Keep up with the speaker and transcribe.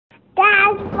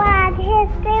Dad Bod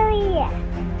History.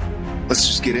 Let's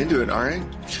just get into it, all right?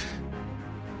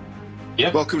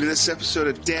 Yep. Welcome to this episode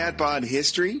of Dad Bod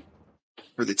History,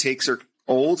 where the takes are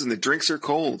old and the drinks are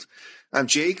cold. I'm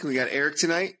Jake, and we got Eric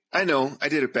tonight. I know, I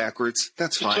did it backwards.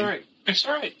 That's fine. It's all right. It's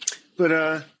all right.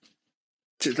 But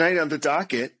tonight on the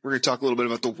docket, we're going to talk a little bit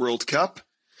about the World Cup,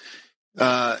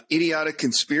 idiotic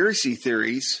conspiracy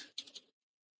theories,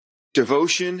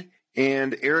 devotion,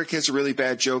 and Eric has a really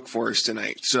bad joke for us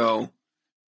tonight. So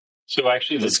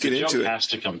actually, let's get the into joke it. has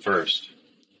to come first.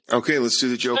 Okay, let's do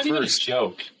the joke It's not even a first.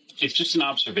 joke. It's just an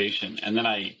observation, and then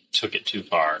I took it too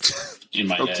far in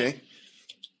my head. Okay,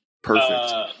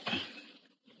 perfect.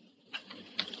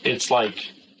 It's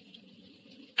like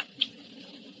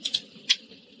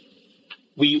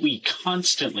we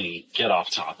constantly get off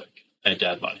topic at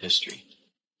Dadbot History.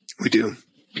 We do.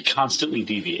 We constantly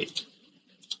deviate.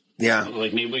 Yeah.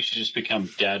 Like maybe we should just become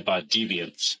Dadbot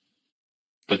Deviants,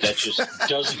 but that just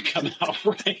doesn't come out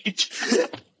right.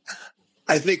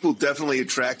 I think we'll definitely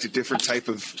attract a different type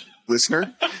of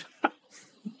listener.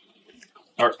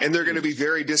 And they're going to be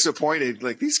very disappointed.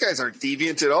 Like, these guys aren't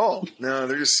deviant at all. No,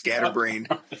 they're just scatterbrained.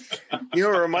 You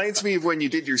know, it reminds me of when you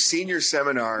did your senior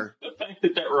seminar. The fact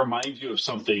that reminds you of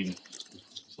something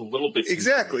a little bit.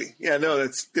 Exactly. Yeah, no,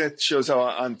 that shows how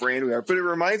on brand we are. But it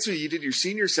reminds me, you did your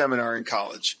senior seminar in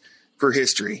college for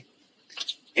history.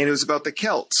 And it was about the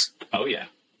Celts. Oh, yeah.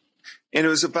 And it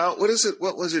was about, what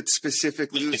was it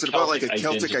specifically? Was it about like a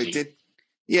Celtic identity?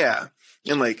 Yeah.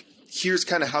 And like, here's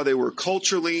kind of how they were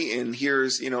culturally, and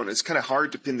here's, you know, and it's kind of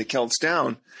hard to pin the Celts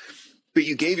down. But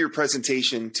you gave your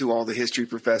presentation to all the history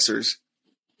professors.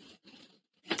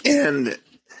 And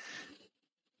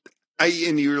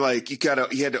you were like, you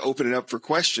had to open it up for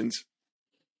questions.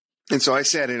 And so I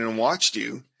sat in and watched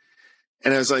you.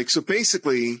 And I was like, so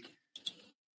basically,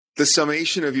 the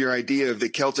summation of your idea of the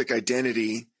Celtic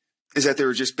identity is that they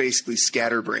were just basically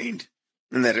scatterbrained,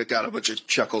 and that it got a bunch of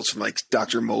chuckles from like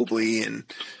Dr. Mobley and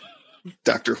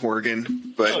Dr.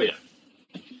 Horgan. But oh, yeah.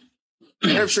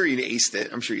 I'm sure you aced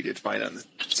it. I'm sure you did fine on the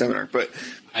seminar. But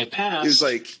I passed. It was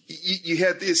like you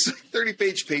had this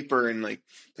 30-page paper, and like,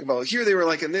 well, here they were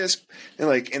like in this, and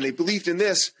like, and they believed in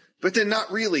this, but then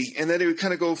not really. And then they would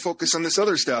kind of go focus on this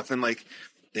other stuff. And like,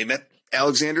 they met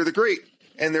Alexander the Great,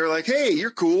 and they're like, hey,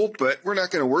 you're cool, but we're not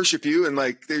going to worship you. And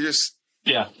like, they're just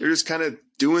kind of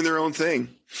doing their own thing.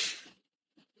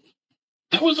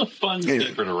 That was a fun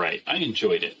paper to write. I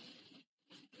enjoyed it.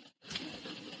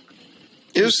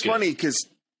 It was funny because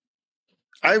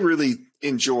I really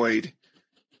enjoyed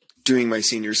doing my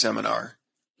senior seminar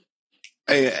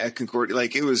at Concordia.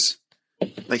 Like, it was,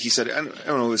 like you said, I don't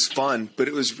know, it was fun, but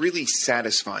it was really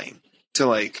satisfying to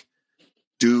like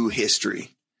do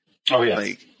history. Oh, yeah.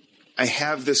 Like, I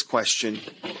have this question.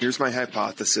 Here's my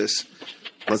hypothesis.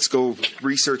 Let's go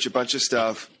research a bunch of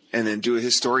stuff and then do a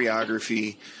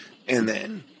historiography and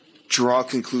then draw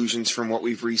conclusions from what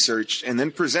we've researched and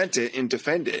then present it and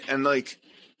defend it. And like,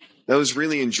 that was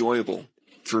really enjoyable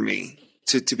for me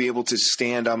to be able to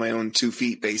stand on my own 2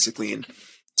 feet basically and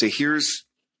say, here's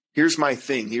my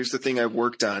thing. Here's the thing I've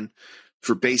worked on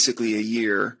for basically a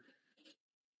year,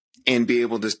 and be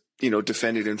able to, you know,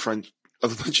 defend it in front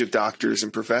of a bunch of doctors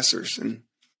and professors and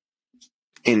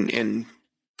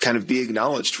kind of be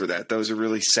acknowledged for that. That was a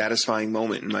really satisfying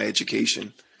moment in my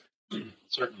education.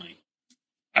 Certainly.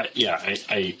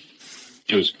 It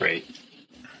was great.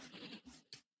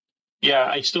 Yeah,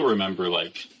 I still remember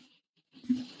like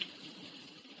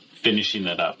finishing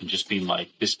that up and just being like,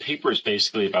 this paper is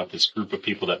basically about this group of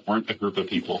people that weren't a group of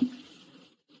people.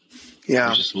 Yeah.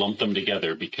 We just lump them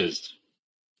together because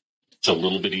it's a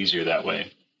little bit easier that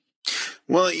way.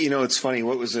 Well, you know, it's funny.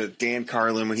 What was it? Dan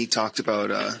Carlin, when he talked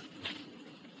about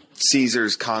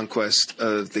Caesar's conquest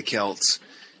of the Celts,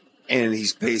 and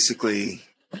he's basically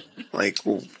like,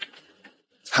 well,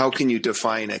 how can you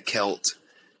define a Celt?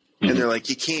 And they're like,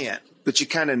 you can't, but you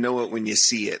kind of know it when you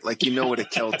see it. Like, you know what a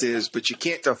Celt is, but you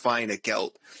can't define a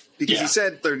Celt, because he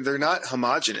said they're not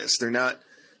homogenous. They're not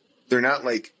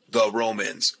like the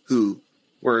Romans, who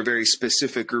were a very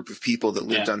specific group of people that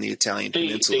lived on the Italian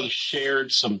peninsula. They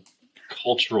shared some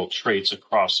cultural traits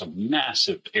across a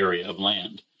massive area of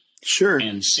land. Sure.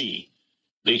 And sea.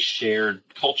 They shared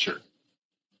culture.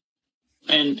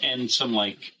 And some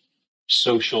like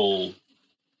social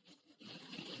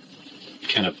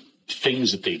kind of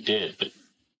things that they did,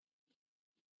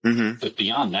 but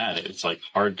beyond that, it's like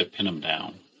hard to pin them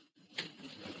down.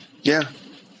 Yeah.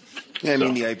 I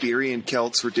mean, the Iberian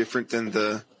Celts were different than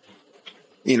the,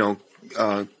 you know,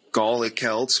 Gallic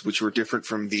Celts, which were different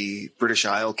from the British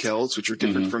Isle Celts, which were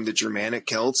different from the Germanic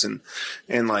Celts,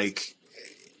 and like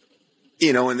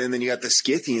And then you got the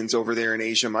Scythians over there in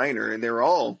Asia Minor, and they're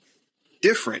all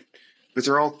different, but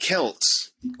they're all Celts,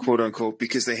 quote unquote,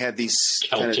 because they had these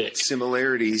kind of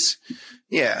similarities.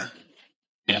 Yeah.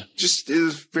 Yeah. Just, it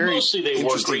was very Mostly they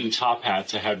wore green top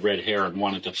hats that had red hair and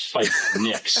wanted to fight the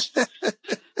Knicks.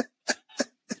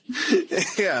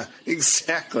 Yeah,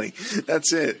 exactly.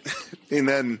 That's it. And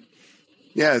then,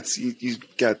 yeah, it's you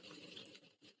got,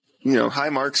 high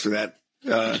marks for that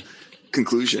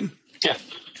conclusion. Yeah.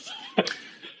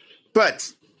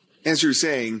 But as you're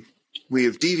saying, we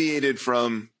have deviated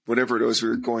from whatever it was we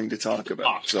were going to talk about.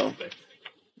 Off topic.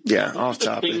 Yeah, off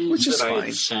topic, which is fine. I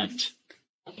had sent.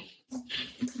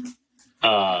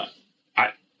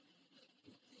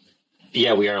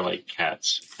 We are like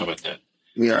cats. How about that?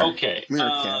 We are. Okay. We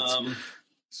are cats.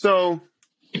 So,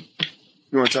 you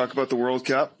want to talk about the World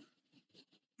Cup?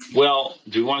 Well,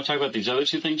 do we want to talk about these other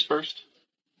two things first?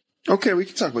 Okay, we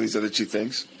can talk about these other two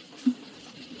things.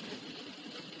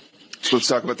 So let's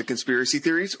talk about the conspiracy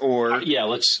theories, or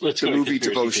let's the go movie to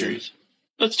Devotion. Theories.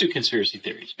 Let's do conspiracy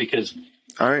theories because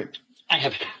all right,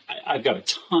 I've got a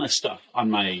ton of stuff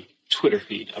on my Twitter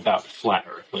feed about flat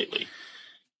Earth lately.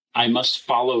 I must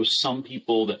follow some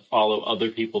people that follow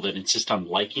other people that insist on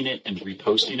liking it and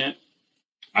reposting it.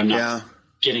 I'm not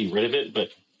getting rid of it,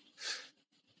 but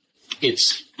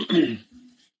it's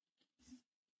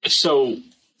so.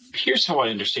 Here's how I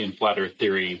understand flat Earth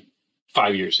theory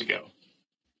 5 years ago.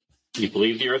 You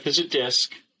believe the Earth is a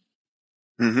disk,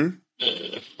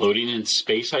 floating in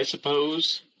space, I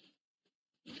suppose,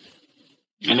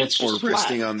 and it's just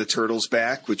resting on the turtle's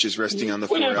back, which is resting on the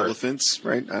four elephants,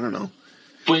 right? I don't know,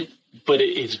 but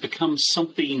it has become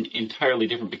something entirely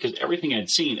different because everything I'd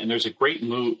seen, and there's a great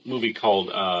movie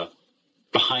called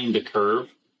Behind the Curve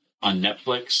on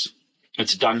Netflix.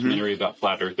 It's a documentary about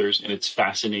flat earthers, and it's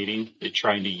fascinating. They're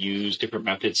trying to use different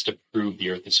methods to prove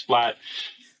the Earth is flat.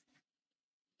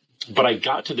 But I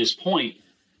got to this point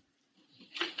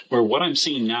where what I'm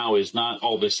seeing now is not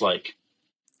all this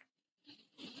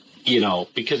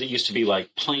because it used to be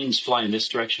like planes fly in this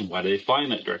direction. Why do they fly in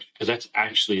that direction? Because that's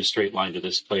actually a straight line to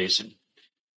this place and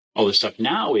all this stuff.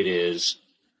 Now it's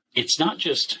not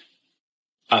just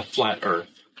a flat Earth.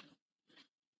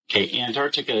 Okay,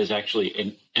 Antarctica is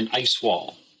actually an ice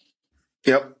wall.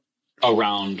 Yep.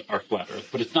 Around our flat Earth,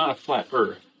 but it's not a flat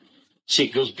Earth. See,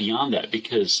 it goes beyond that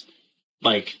because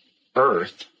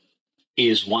Earth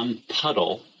is one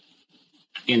puddle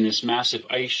in this massive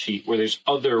ice sheet where there's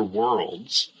other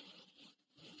worlds.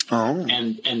 Oh.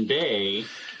 And they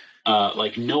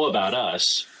know about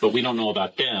us, but we don't know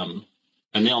about them,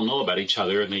 and they all know about each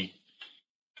other, and they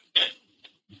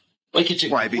it's a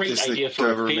great idea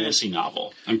for a fantasy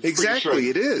novel. I'm exactly sure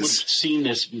it is. We've seen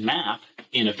this map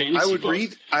in a fantasy book.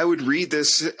 I would read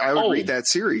this. I would read that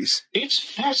series. It's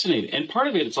fascinating, and part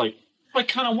of it, it's I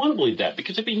kind of want to believe that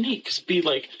because it'd be neat. Because it'd be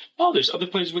there's other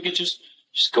places we could just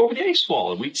go over the ice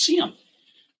wall and we'd see them.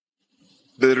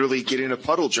 Literally get in a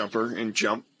puddle jumper and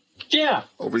jump. Yeah.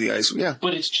 Over the ice. Yeah.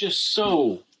 But it's just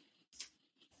so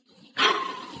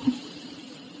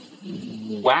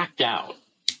whacked out.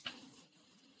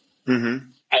 Mm-hmm.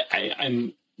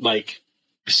 I'm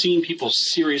seeing people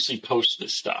seriously post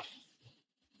this stuff.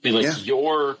 I mean,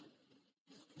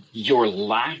 your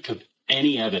lack of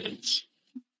any evidence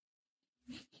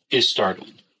is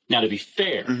startling. Now, to be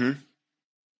fair,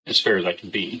 as fair as I can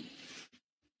be,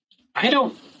 I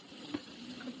don't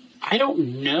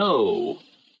know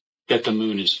that the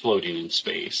moon is floating in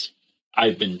space.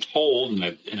 I've been told,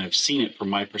 and I've seen it from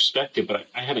my perspective, but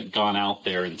I haven't gone out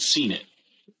there and seen it.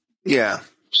 Yeah.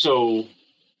 So,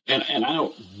 and I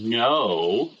don't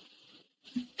know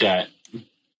that,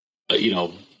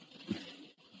 Buzz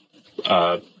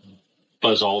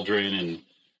Aldrin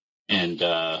and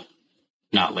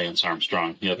not Lance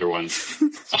Armstrong, the other one.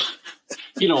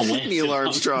 Neil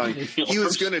Armstrong. He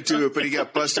was going to do it, but he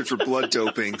got busted for blood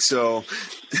doping. So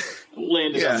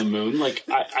landed on the moon. I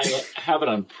have it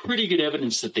on pretty good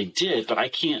evidence that they did, but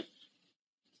I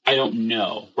don't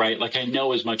know, right? I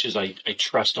know as much as I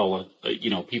trust all of,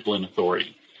 people in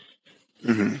authority.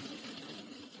 Mm-hmm.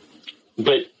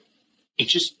 But it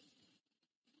just,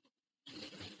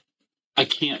 I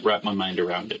can't wrap my mind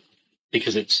around it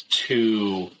because it's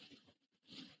too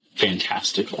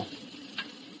fantastical.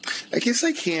 I guess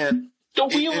I can't. The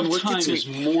Wheel of Time is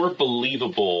more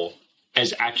believable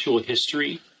as actual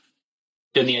history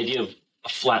than the idea of a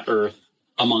flat Earth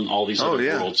among all these other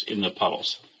worlds in the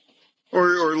puddles.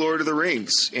 Or Lord of the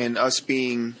Rings and us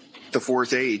being the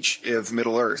fourth age of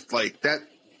Middle Earth.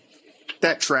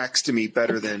 That tracks to me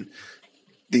better than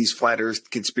these flat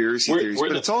Earth conspiracy theories. We're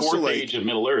but the it's also fourth age of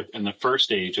Middle Earth and the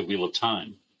first age of Wheel of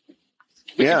Time.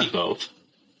 We can be both.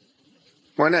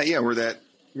 Why not? Yeah,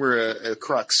 we're a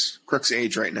crux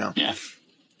age right now. Yeah.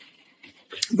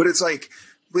 But it's like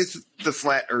with the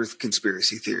flat Earth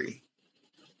conspiracy theory,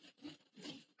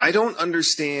 I don't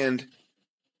understand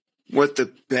what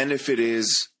the benefit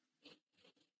is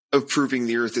of proving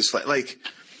the Earth is flat. Like,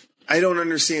 I don't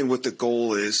understand what the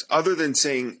goal is, other than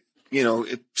saying,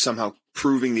 somehow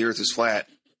proving the Earth is flat.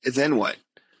 Then what?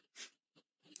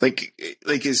 Like,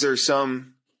 is there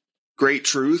some great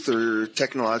truth or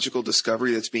technological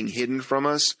discovery that's being hidden from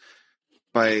us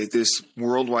by this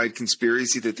worldwide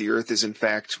conspiracy that the Earth is in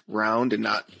fact round and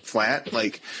not flat?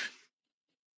 Like,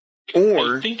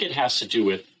 or I think it has to do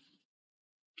with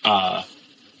power.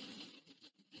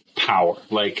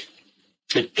 Like,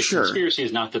 the Sure. conspiracy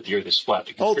is not that the Earth is flat.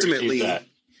 The conspiracy Ultimately- is that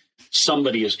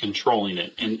somebody is controlling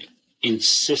it and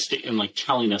insisting and like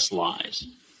telling us lies.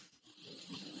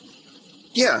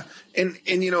 yeah, and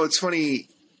it's funny.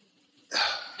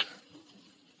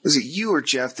 Was it you or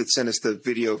Jeff that sent us the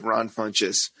video of Ron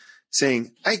Funches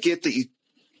saying, "I get that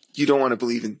you don't want to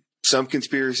believe in some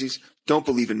conspiracies, don't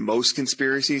believe in most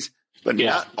conspiracies, but Yeah.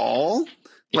 not all."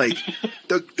 Like,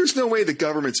 there's no way the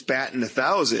government's batting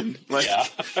 1,000. Like, Yeah.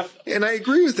 and I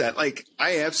agree with that. Like,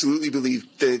 I absolutely believe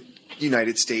the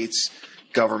United States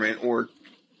government or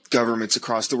governments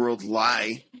across the world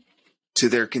lie to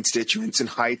their constituents and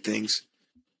hide things,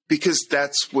 because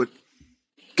that's what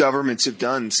governments have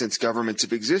done since governments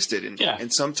have existed. And, Yeah.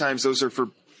 and sometimes those are for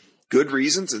good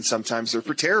reasons and sometimes they're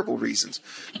for terrible reasons.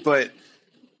 But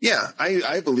yeah,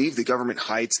 I believe the government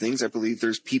hides things. I believe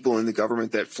there's people in the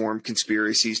government that form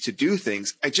conspiracies to do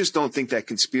things. I just don't think that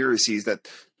conspiracies that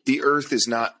the Earth is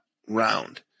not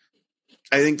round.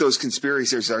 I think those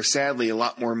conspiracies are sadly a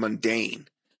lot more mundane.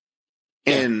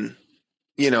 And,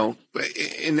 and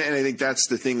I think that's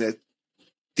the thing that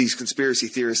these conspiracy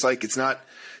theorists like.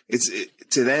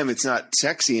 To them, it's not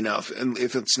sexy enough. And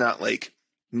if it's not like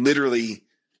literally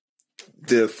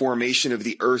the formation of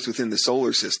the Earth within the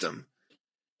solar system,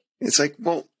 it's like,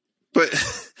 well, but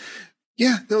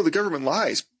yeah, no, the government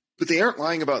lies, but they aren't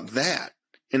lying about that.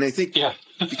 And I think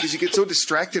because you get so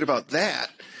distracted about that,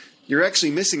 you're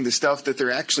actually missing the stuff that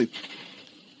they're actually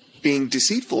being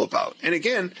deceitful about. And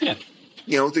again,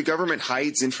 the government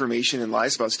hides information and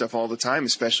lies about stuff all the time,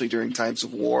 especially during times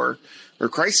of war or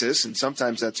crisis. And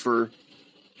sometimes that's for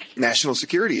national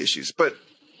security issues, but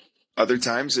other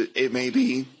times it may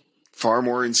be far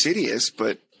more insidious.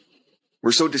 But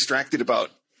we're so distracted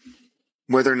about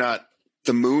whether or not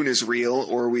the moon is real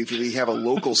or we have a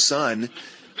local sun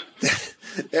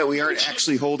that we aren't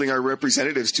actually holding our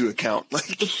representatives to account.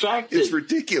 Like, The fact it's that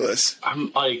ridiculous.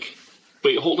 I'm like,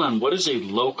 wait, hold on. What is a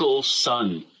local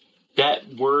sun?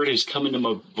 That word has come into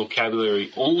my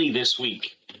vocabulary only this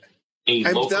week. I'm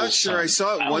not sure. I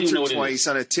saw it once or twice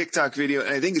on a TikTok video,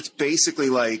 and I think it's basically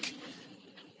like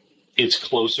it's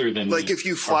closer than like if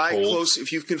you fly close,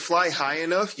 if you can fly high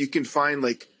enough, you can find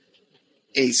like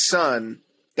a sun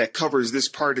that covers this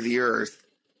part of the Earth,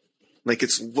 like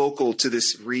it's local to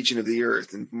this region of the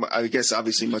Earth, and I guess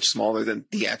obviously much smaller than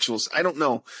the actuals. I don't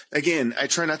know. Again, I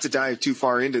try not to dive too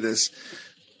far into this,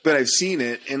 but I've seen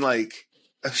it, and like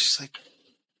I was just like,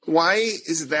 why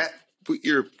is that what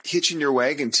you're hitching your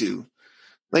wagon to?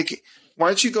 Like, why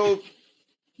don't you go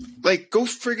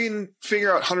friggin'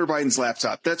 figure out Hunter Biden's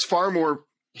laptop? That's far more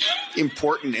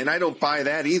important, and I don't buy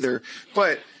that either.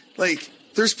 But like,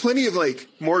 there's plenty of like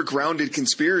more grounded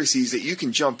conspiracies that you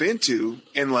can jump into,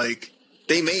 and like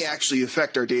they may actually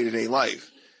affect our day-to-day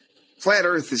life. Flat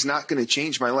Earth is not going to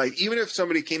change my life. Even if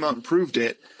somebody came out and proved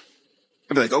it,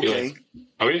 I'd be like, okay,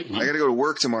 I got to go to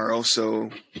work tomorrow.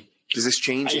 So does this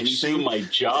change anything? I assume my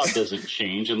job doesn't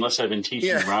change unless I've been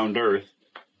teaching round Earth.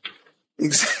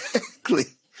 Exactly.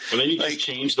 But then you just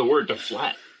change the word to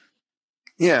flat.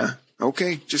 Yeah.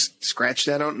 Okay. Just scratch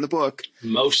that out in the book.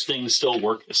 Most things still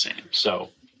work the same. So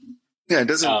yeah, it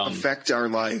doesn't affect our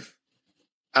life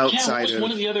outside of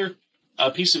one of the other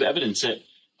piece of evidence that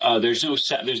there's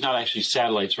not actually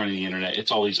satellites running the internet.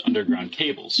 It's all these underground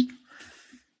cables.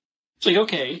 It's like,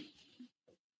 okay,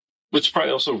 it's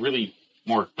probably also really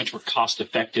much more cost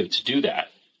effective to do that.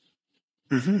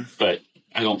 Mm-hmm. But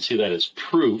I don't see that as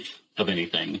proof of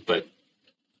anything. But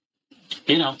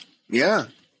yeah,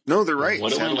 no, they're right.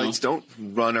 What do I know? Satellites don't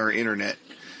run our internet,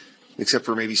 except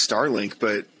for maybe Starlink.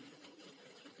 But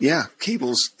yeah,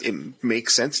 cables. It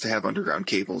makes sense to have underground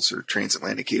cables or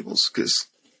transatlantic cables because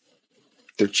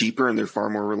they're cheaper and they're far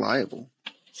more reliable.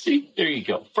 See, there you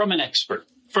go. From an expert,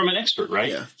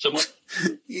 right? Yeah. Someone.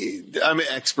 I'm an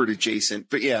expert adjacent,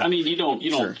 but yeah. I mean, you don't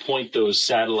Sure. point those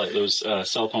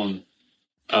cell phone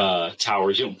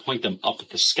towers. You don't point them up at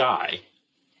the sky.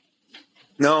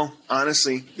 No,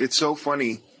 honestly, it's so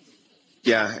funny.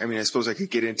 Yeah, I mean, I suppose I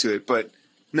could get into it, but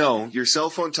no, your cell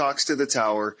phone talks to the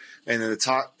tower, and then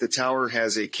the tower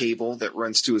has a cable that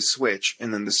runs to a switch,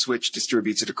 and then the switch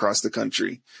distributes it across the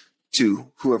country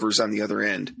to whoever's on the other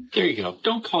end. There you go.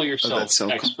 Don't call yourself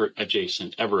expert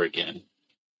adjacent ever again.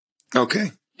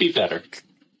 Okay. Be better.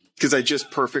 Because I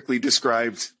just perfectly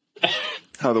described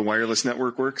how the wireless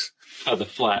network works. How the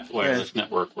flat wireless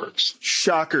network works.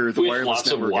 Shocker, the wireless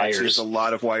network actually has a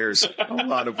lot of wires. A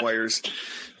lot of wires.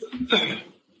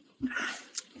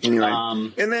 Anyway,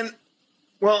 and then,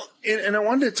 well, and I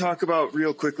wanted to talk about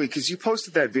real quickly, because you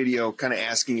posted that video kind of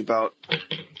asking about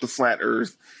the flat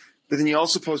earth, but then you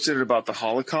also posted it about the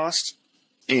Holocaust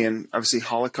and obviously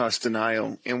Holocaust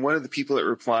denial. And one of the people that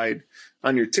replied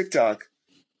on your TikTok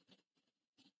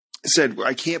said,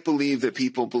 I can't believe that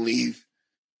people believe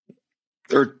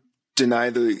or deny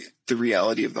the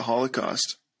reality of the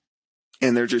Holocaust.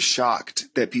 And they're just shocked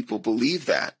that people believe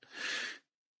that.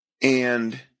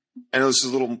 And I know this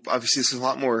is obviously this is a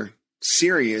lot more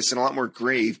serious and a lot more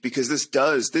grave, because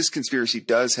this conspiracy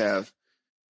does have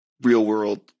real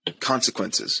world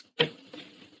consequences.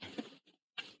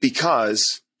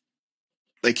 Because,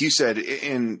 like you said,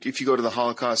 and if you go to the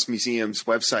Holocaust Museum's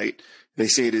website, they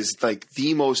say it is like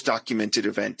the most documented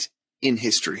event in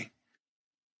history.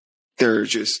 There are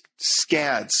just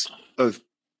scads of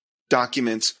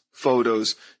documents,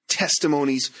 photos,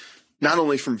 testimonies, not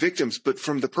only from victims, but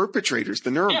from the perpetrators,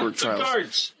 the Nuremberg trials. The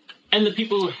guards, and the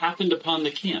people who happened upon the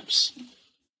camps.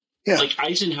 Yeah. Like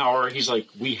Eisenhower, he's like,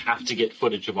 we have to get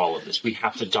footage of all of this. We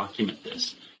have to document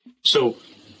this. So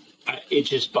it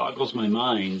just boggles my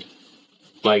mind.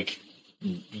 Like,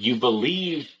 you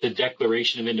believe the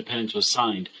Declaration of Independence was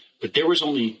signed, but there was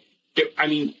only,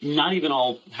 not even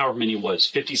all, however many it was,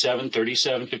 57,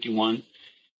 37, 51,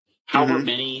 however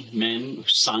many men who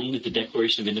signed the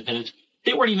Declaration of Independence,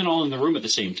 they weren't even all in the room at the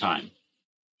same time.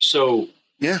 So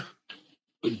yeah,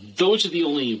 those are the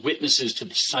only witnesses to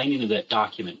the signing of that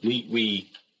document. We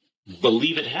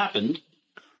believe it happened.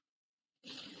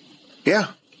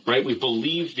 Yeah. Right? We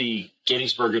believe the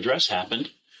Gettysburg Address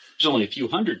happened. There's only a few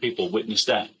hundred people witnessed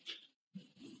that.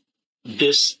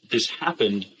 This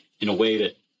happened in a way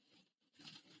that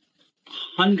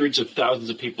hundreds of thousands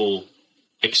of people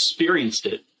experienced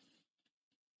it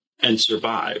and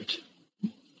survived.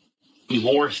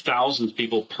 More thousands of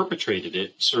people perpetrated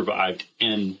it, survived,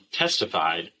 and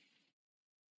testified.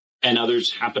 And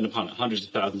others happened upon it. Hundreds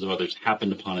of thousands of others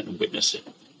happened upon it and witnessed it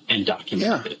and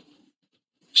documented it.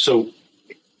 So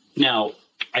now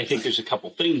I think there's a couple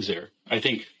things there. I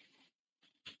think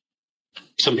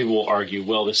some people will argue,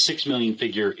 well, the 6 million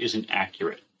figure isn't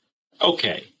accurate.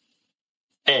 Okay.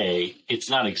 A, it's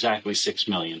not exactly 6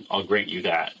 million. I'll grant you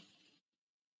that.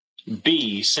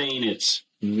 B, saying it's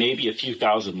maybe a few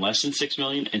thousand less than 6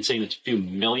 million and saying it's a few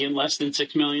million less than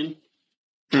 6 million,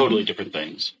 totally different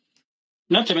things.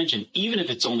 Not to mention, even if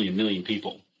it's only 1 million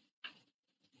people,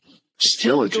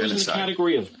 still goes in the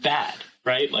category of bad,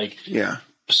 right? Like, yeah.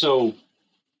 So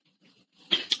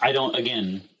I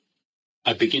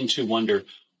begin to wonder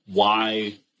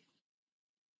why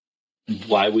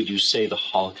would you say the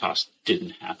Holocaust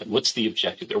didn't happen? What's the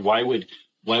objective there? Why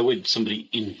would somebody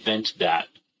invent that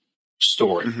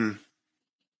story? Mm-hmm.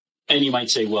 And you might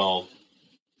say, well,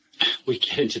 we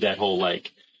get into that whole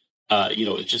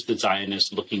it's just the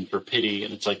Zionists looking for pity,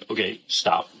 and it's like, okay,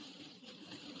 stop.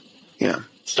 Yeah,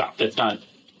 stop. That's not.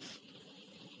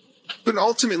 But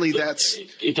ultimately, that's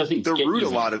it doesn't the root. A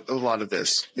lot of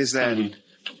this is that, and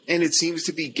it seems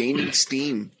to be gaining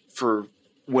steam for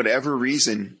whatever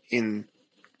reason in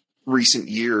recent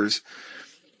years.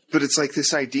 But it's like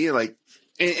this idea,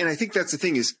 and I think that's the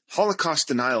thing, is Holocaust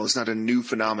denial is not a new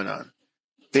phenomenon.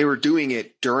 They were doing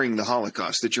it during the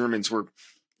Holocaust. The Germans were,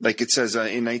 like it says,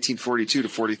 in 1942 to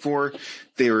 44,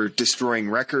 they were destroying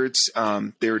records.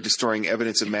 They were destroying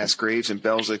evidence of mass graves in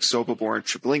Belzec, Sobibor, and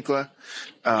Treblinka.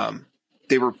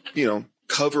 They were,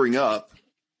 covering up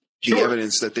the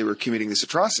evidence that they were committing this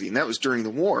atrocity. And that was during the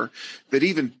war. But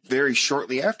even very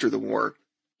shortly after the war,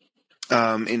 in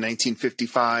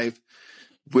 1955,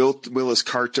 Willis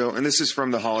Carto, and this is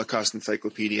from the Holocaust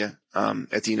Encyclopedia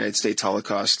at the United States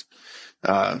Holocaust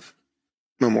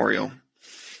Memorial.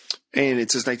 And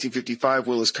it says 1955,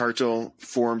 Willis Carto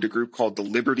formed a group called the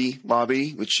Liberty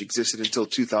Lobby, which existed until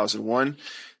 2001.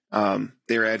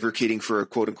 They were advocating for a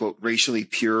quote-unquote racially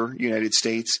pure United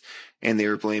States, and they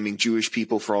were blaming Jewish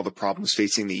people for all the problems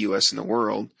facing the U.S. and the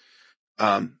world.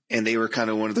 And they were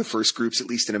kind of one of the first groups, at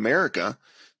least in America,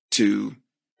 to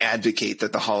advocate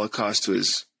that the Holocaust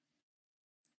was,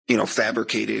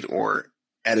 fabricated or,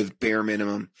 at a bare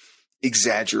minimum,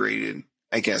 exaggerated,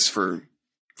 I guess, for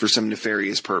for some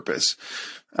nefarious purpose.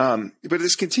 But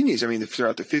this continues. I mean,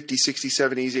 throughout the 50s, 60s,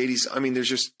 70s, 80s, I mean, there's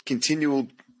just continual,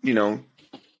 Jean-Marie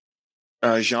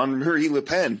Le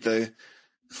Pen, the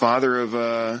father of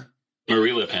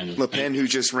Marie Le Pen. Le Pen, who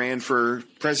just ran for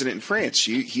president in France.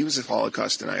 He was a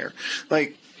Holocaust denier.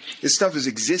 Like, this stuff has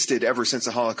existed ever since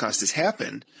the Holocaust has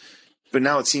happened, but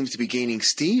now it seems to be gaining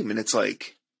steam, and it's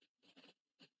like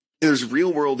there's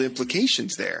real world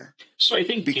implications there. So I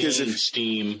think because gaining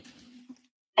steam,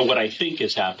 what I think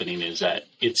is happening is that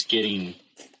it's getting.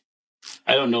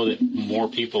 I don't know that more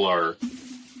people are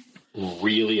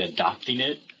really adopting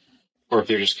it, or if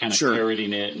they're just kind of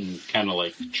parroting it and kind of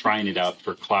like trying it out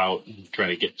for clout and trying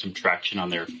to get some traction on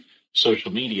their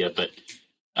social media. But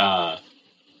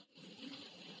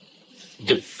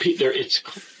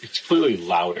it's clearly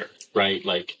louder, right?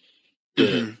 Like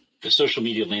the social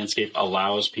media landscape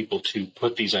allows people to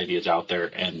put these ideas out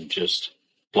there and just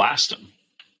blast them.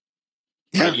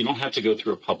 Yeah. Right? You don't have to go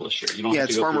through a publisher. You don't have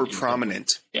to it's far more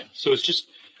prominent. Yeah. So it's just,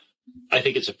 I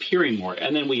think it's appearing more.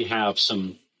 And then we have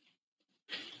some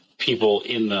people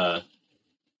in the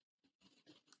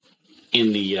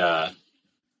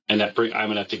and that I'm going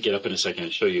to have to get up in a second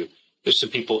and show you. There's some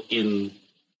people in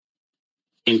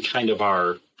kind of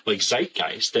our like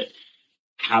zeitgeist that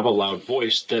have a loud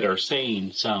voice that are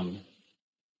saying some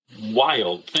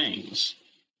wild things.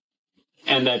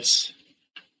 And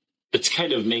it's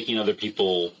kind of making other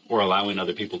people or allowing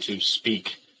other people to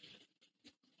speak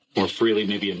more freely,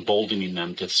 maybe emboldening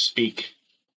them to speak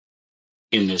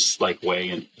in this like way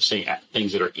and saying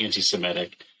things that are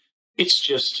anti-Semitic. It's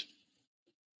just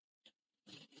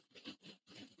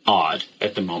odd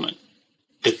at the moment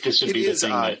that this would be the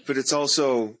thing. Odd, but it's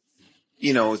also,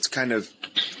 it's kind of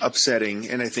upsetting.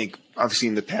 And I think obviously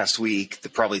in the past week,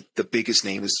 probably the biggest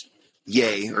name is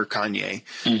Ye or Kanye,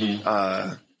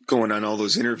 going on all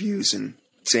those interviews and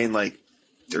saying like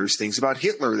there's things about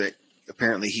Hitler that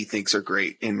apparently he thinks are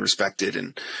great and respected.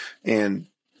 And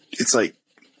it's like,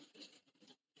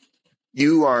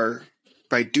 you are,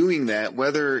 by doing that,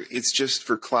 whether it's just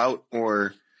for clout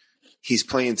or he's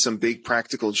playing some big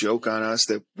practical joke on us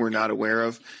that we're not aware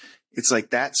of, it's like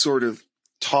that sort of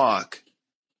talk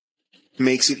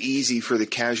makes it easy for the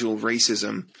casual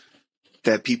racism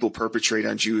that people perpetrate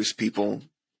on Jewish people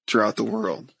throughout the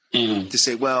world to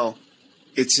say, well,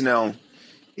 it's, the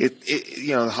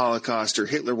Holocaust or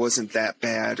Hitler wasn't that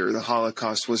bad or the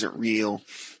Holocaust wasn't real.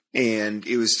 And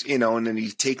it was, and then you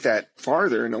take that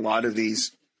farther, and a lot of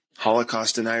these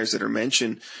Holocaust deniers that are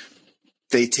mentioned,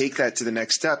 they take that to the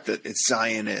next step, that it's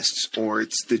Zionists or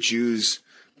it's the Jews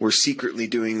were secretly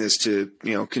doing this to,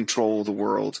 control the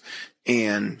world.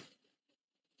 And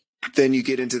then you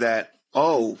get into that,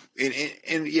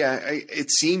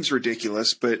 it seems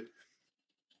ridiculous, but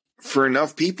for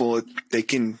enough people, they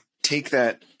can take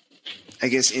that, I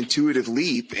guess, intuitive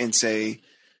leap and say,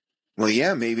 well,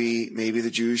 yeah, maybe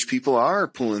the Jewish people are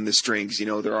pulling the strings.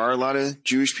 There are a lot of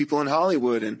Jewish people in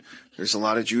Hollywood and there's a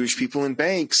lot of Jewish people in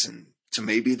banks. And so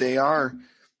maybe they are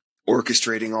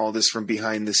orchestrating all this from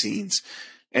behind the scenes.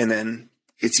 And then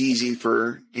it's easy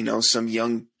for, some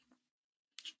young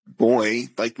boy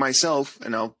like myself.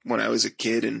 And when I was a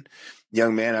kid and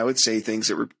young man, I would say things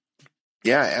that were,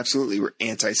 absolutely were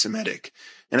anti-Semitic.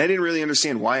 And I didn't really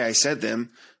understand why I said them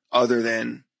other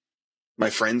than my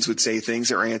friends would say things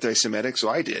that were anti-Semitic, so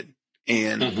I did.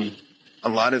 And a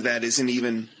lot of that it's not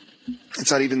even, I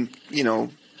don't even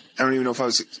know if I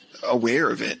was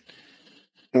aware of it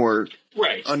or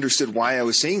understood why I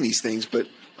was saying these things, but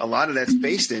a lot of that's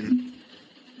based in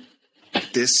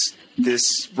this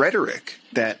rhetoric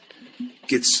that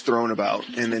gets thrown about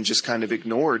and then just kind of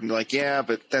ignored and like, yeah,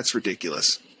 but that's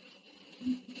ridiculous.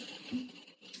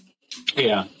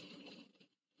 Yeah.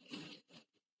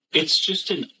 It's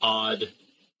just an odd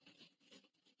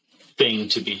thing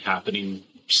to be happening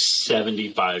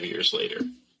 75 years later.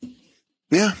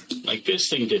 Yeah. Like, this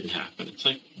thing didn't happen. It's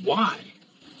like, why?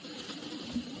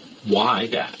 Why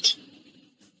that?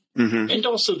 And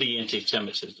also the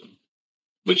anti-Semitism,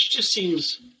 which just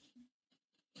seems...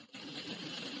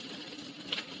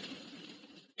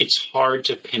 It's hard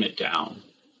to pin it down,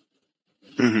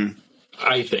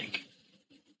 I think.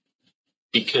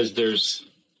 Because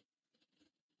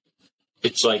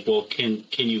it's like, well, can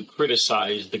you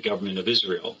criticize the government of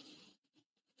Israel?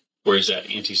 Or is that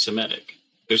anti-Semitic?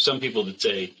 There's some people that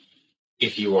say,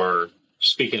 if you are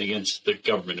speaking against the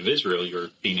government of Israel, you're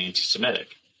being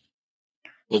anti-Semitic.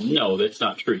 Well, no, that's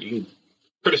not true. You can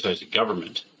criticize the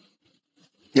government.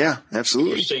 Yeah,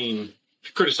 absolutely. You're saying, if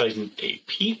you're criticizing a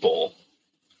people,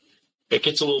 it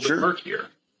gets a little bit murkier.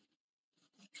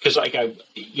 Because,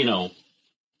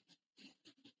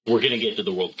 we're going to get to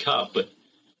the World Cup, but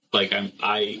like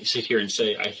I sit here and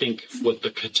say, I think what the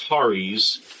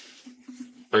Qataris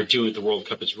are doing at the World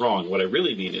Cup is wrong. What I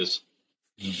really mean is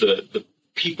the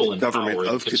people in Government power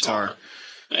in of Qatar.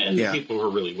 and the people who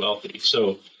are really wealthy.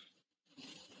 So,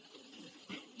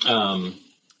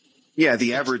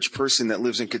 the average person that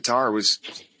lives in Qatar was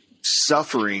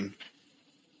suffering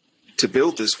to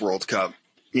build this World Cup.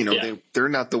 You know, they're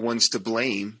not the ones to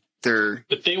blame.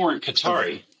 But they weren't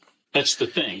Qatari. That's the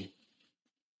thing.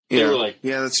 They were like,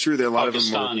 that's true. There are a lot of them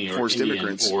Pakistani were or forced Indian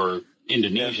immigrants or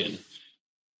Indonesian.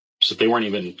 So they weren't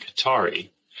even Qatari.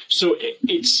 So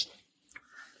it's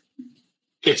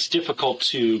difficult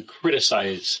to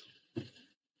criticize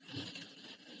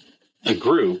a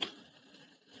group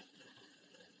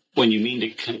when you mean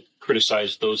to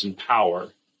criticize those in power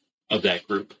of that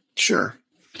group. Sure.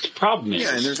 The problem is...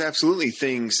 Yeah, and there's absolutely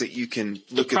things that you can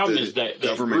look at the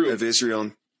government of Israel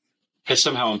and has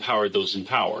somehow empowered those in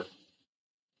power.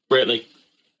 Right? Like,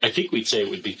 I think we'd say it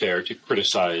would be fair to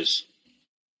criticize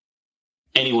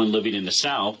anyone living in the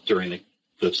South during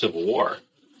the Civil War.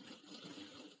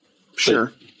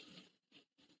 Sure.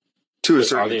 To a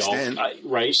certain extent.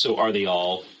 Right? So are they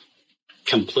all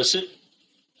complicit?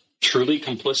 Truly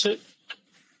complicit?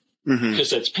 Because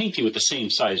that's painting with the same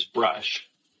size brush.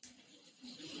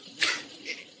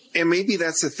 And maybe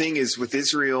that's the thing is with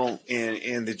Israel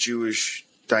and the Jewish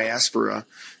diaspora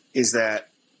is that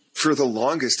for the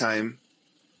longest time,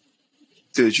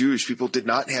 the Jewish people did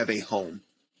not have a home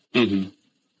and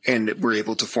were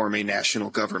able to form a national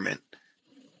government.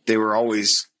 They were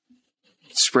always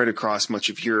spread across much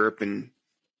of Europe and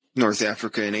North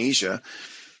Africa and Asia.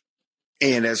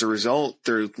 And as a result,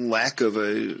 their lack of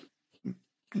a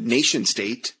nation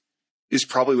state is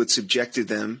probably what subjected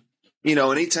them. You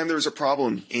know, anytime there was a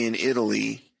problem in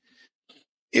Italy,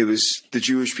 it was the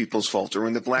Jewish people's fault. Or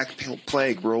when the Black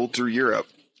Plague rolled through Europe,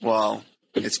 well,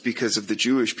 it's because of the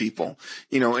Jewish people.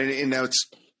 You know, and now it's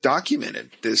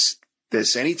documented. This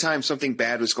anytime something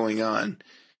bad was going on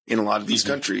in a lot of these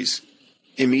countries,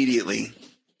 immediately,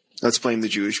 let's blame the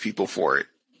Jewish people for it.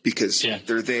 Because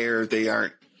they're there, they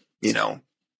aren't, you know.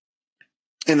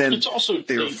 And then it's also,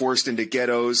 they were forced into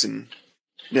ghettos and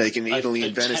like in Italy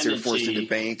and Venice, they were forced into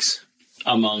banks.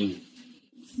 Among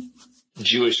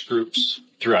Jewish groups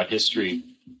throughout history,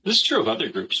 this is true of other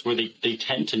groups where they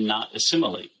tend to not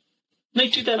assimilate. And they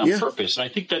do that on purpose, and I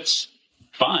think that's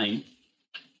fine.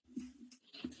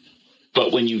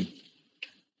 But if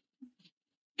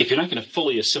you're not going to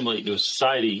fully assimilate into a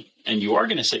society and you are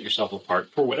going to set yourself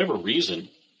apart for whatever reason,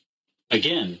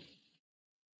 again,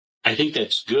 I think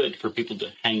that's good for people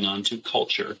to hang on to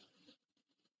culture.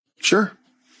 Sure.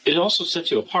 It also sets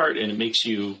you apart and it makes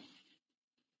you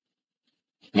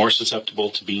more susceptible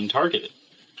to being targeted,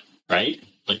 right?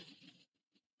 Like,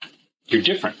 you're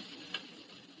different.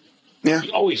 Yeah.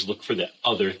 You always look for the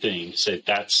other thing to say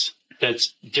that's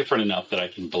different enough that I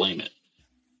can blame it.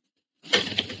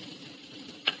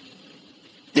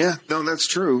 Yeah, no, that's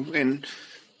true. And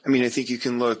I mean, I think you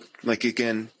can look like,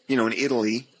 again, you know, in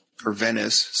Italy or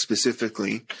Venice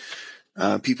specifically,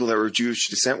 people that were of Jewish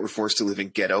descent were forced to live in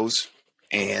ghettos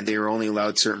and they were only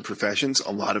allowed certain professions,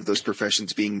 a lot of those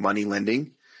professions being money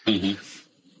lending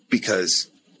because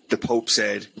the Pope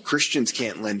said Christians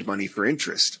can't lend money for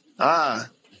interest.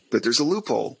 But there's a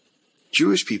loophole.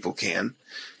 Jewish people can.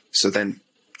 So then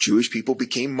Jewish people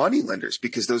became money lenders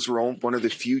because those were one of the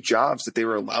few jobs that they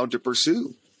were allowed to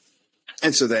pursue.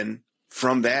 And so then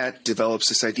from that develops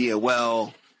this idea,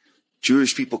 well,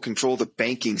 Jewish people control the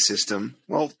banking system.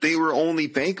 Well, they were only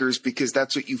bankers because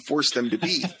that's what you forced them to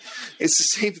be. It's the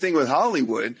same thing with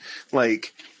Hollywood.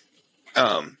 Like,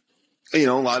 you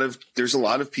know, there's a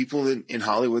lot of people in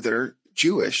Hollywood that are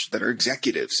Jewish, that are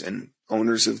executives and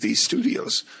owners of these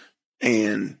studios.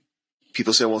 And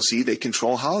people say, well, see, they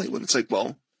control Hollywood. It's like,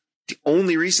 well, the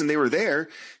only reason they were there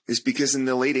is because in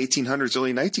the late 1800s,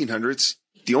 early 1900s,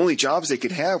 the only jobs they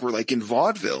could have were like in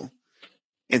vaudeville.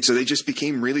 And so they just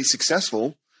became really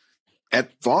successful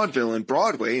at vaudeville and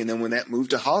Broadway. And then when that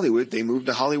moved to Hollywood, they moved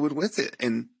to Hollywood with it.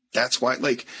 And that's why,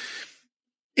 like,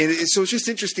 so it's just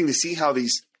interesting to see how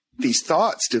these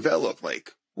thoughts develop.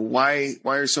 Like, why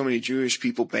are so many Jewish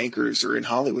people bankers or in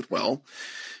Hollywood? Well,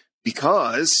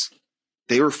 because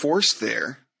they were forced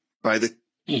there by the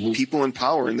people in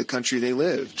power in the country they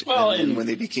lived. Well, and when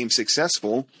they became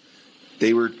successful,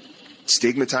 they were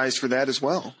stigmatized for that as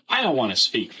well. I don't want to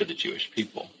speak for the Jewish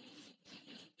people,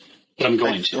 but I'm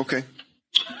going to. Okay.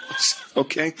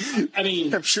 Okay. I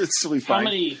mean, I'm sure it's really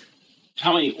fine.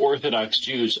 How many Orthodox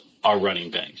Jews are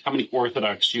running banks? How many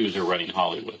Orthodox Jews are running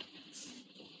Hollywood?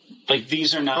 Like,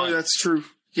 these are not. Oh, that's true.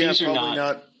 Yeah,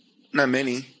 probably not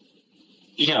many.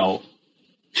 You know,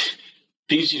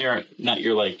 these are not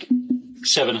your like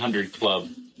 700 Club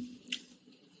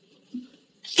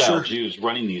style Jews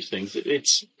running these things.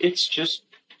 It's just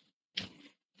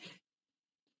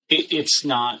it's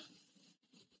not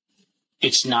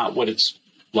what it's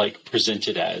like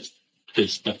presented as,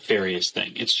 this nefarious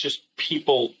thing. It's just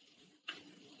people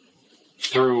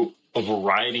through a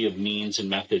variety of means and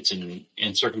methods and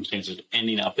circumstances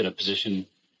ending up in a position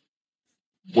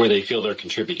where they feel they're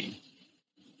contributing.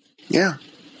 Yeah.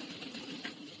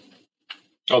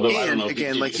 Although and I don't know.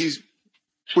 Again,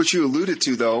 what you alluded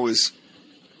to though is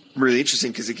really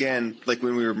interesting because again, like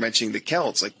when we were mentioning the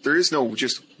Celts, like there is no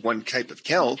just one type of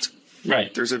Celt.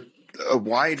 Right. There's a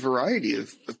wide variety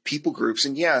of people groups,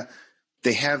 and yeah,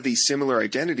 they have these similar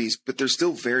identities, but they're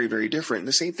still very, very different. And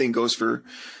the same thing goes for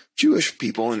Jewish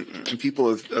people and people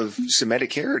of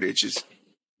Semitic heritage.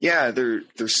 They're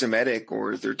Semitic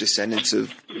or they're descendants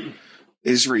of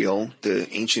Israel, the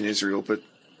ancient Israel, but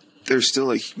there's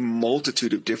still a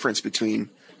multitude of difference between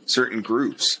certain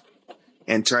groups,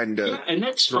 and trying to and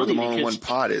that's throw them all in because one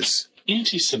pot is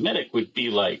anti-Semitic would be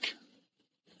like,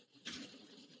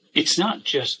 it's not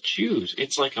just Jews.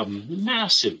 It's like a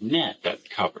massive net that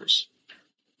covers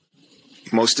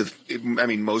most of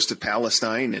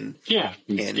Palestine and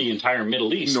the entire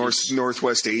Middle East,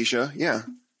 Northwest Asia. Yeah.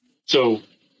 So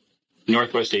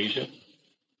Northwest Asia.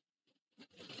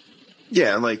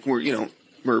 Yeah. Like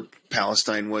where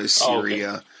Palestine was, Syria.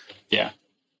 Oh, okay. Yeah.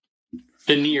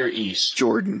 The Near East.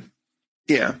 Jordan.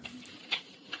 Yeah.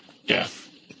 Yeah.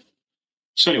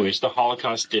 So anyways, the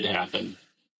Holocaust did happen.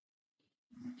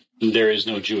 There is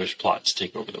no Jewish plot to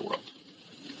take over the world.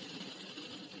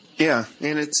 Yeah,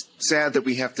 and it's sad that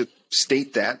we have to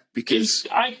state that because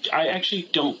I actually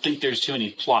don't think there's too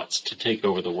many plots to take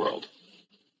over the world.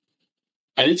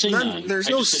 I didn't say none. There's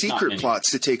no secret plots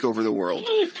to take over the world.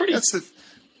 Well,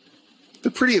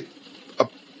 they're pretty,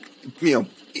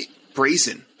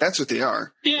 brazen. That's what they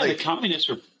are. Yeah, the communists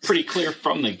were pretty clear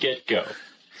from the get-go.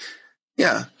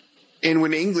 Yeah, and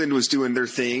when England was doing their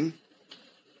thing,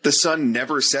 the sun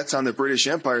never sets on the British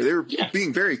Empire. They were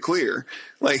being very clear.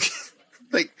 All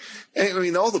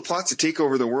the plots to take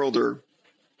over the world are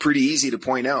pretty easy to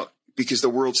point out because the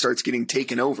world starts getting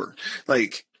taken over.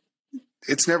 Like,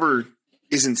 it's never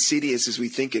as insidious as we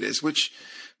think it is, which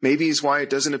maybe is why it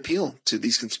doesn't appeal to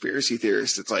these conspiracy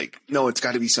theorists. It's like, no, it's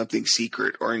got to be something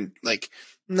secret,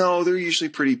 no, they're usually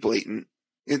pretty blatant,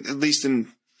 at least in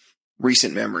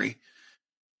recent memory.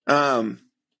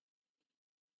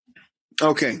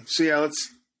 Okay, so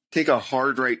let's take a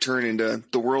hard right turn into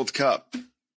the World Cup.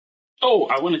 Oh,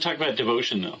 I want to talk about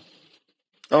Devotion, though.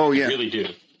 Oh, yeah. I really do.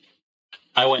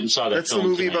 I went and saw that That's film the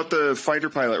movie tonight. about the fighter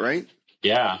pilot, right?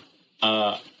 Yeah.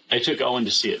 I took Owen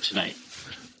to see it tonight.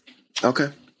 Okay.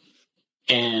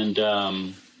 And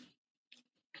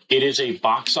it is a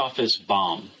box office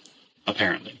bomb,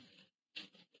 apparently.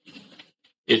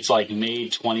 It's like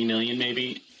made $20 million,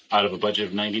 maybe, out of a budget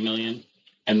of $90 million.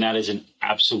 And that is an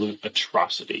absolute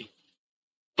atrocity.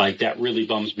 Like, that really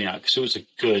bums me out because it was a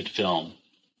good film.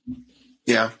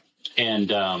 Yeah.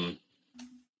 And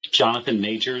Jonathan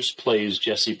Majors plays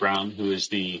Jesse Brown, who is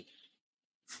the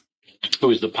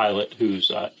pilot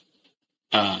who's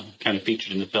kind of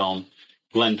featured in the film.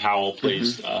 Glenn Powell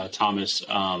plays Thomas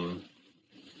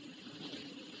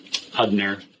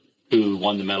Hudner, who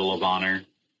won the Medal of Honor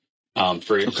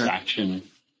for his action.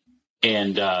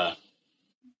 And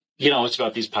it's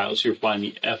about these pilots who were flying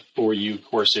the F-4U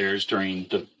Corsairs during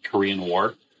the Korean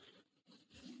War.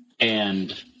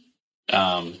 And,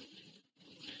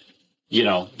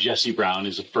 Jesse Brown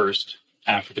is the first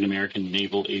African-American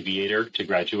naval aviator to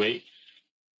graduate.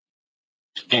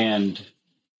 And,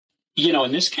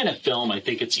 in this kind of film, I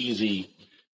think it's easy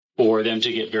for them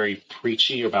to get very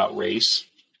preachy about race.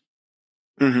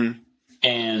 Mm-hmm.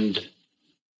 And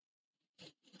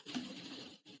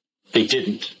they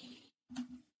didn't.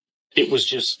 It was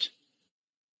just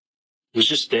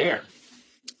there.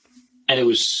 And it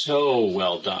was so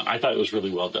well done. I thought it was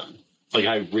really well done. Like,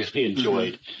 I really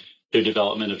enjoyed the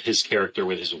development of his character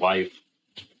with his wife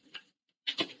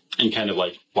and kind of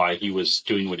like why he was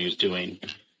doing what he was doing.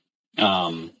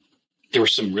 There were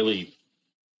some really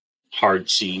hard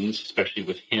scenes, especially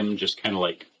with him just kind of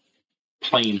like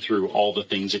playing through all the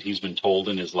things that he's been told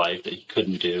in his life that he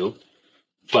couldn't do.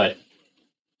 But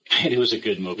it was a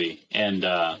good movie. And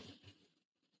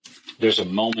there's a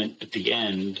moment at the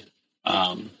end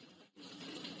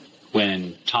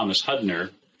when Thomas Hudner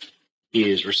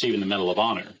is receiving the Medal of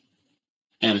Honor.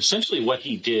 And essentially what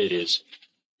he did is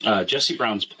Jesse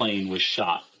Brown's plane was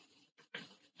shot.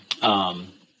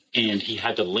 And he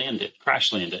had to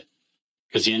crash land it,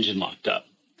 because the engine locked up.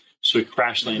 So he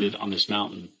crash landed on this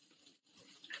mountain.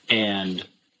 and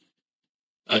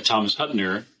Thomas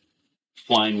Hudner,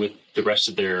 flying with the rest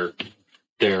of their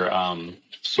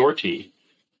sortie,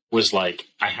 was like,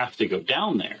 I have to go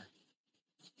down there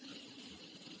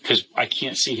because I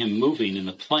can't see him moving in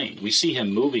the plane. We see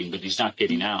him moving, but he's not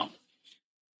getting out.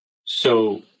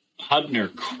 So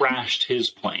Hudner crashed his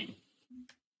plane.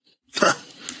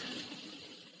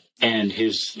 And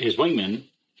his wingman,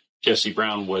 Jesse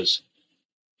Brown,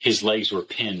 his legs were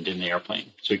pinned in the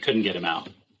airplane, so he couldn't get him out.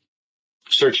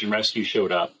 Search and rescue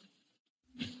showed up,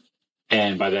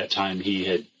 and by that time he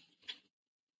had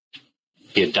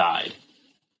died.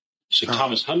 So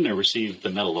Thomas Hudner received the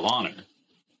Medal of Honor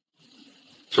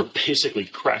for basically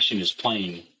crashing his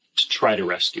plane to try to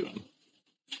rescue him.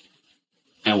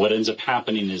 And what ends up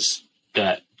happening is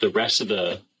that the rest of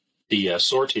the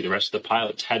sortie, the rest of the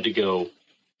pilots had to go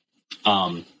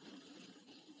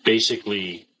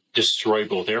basically destroy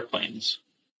both airplanes.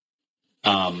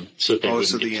 So that they wouldn't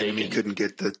so get the enemy taken. couldn't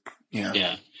get the...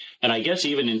 Yeah. And I guess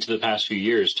even into the past few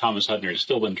years, Thomas Hudner has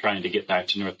still been trying to get back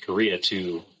to North Korea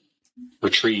to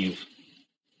retrieve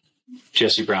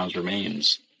Jesse Brown's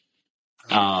remains.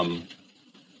 But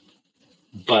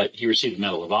he received the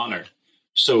Medal of Honor.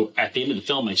 So at the end of the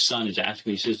film, my son is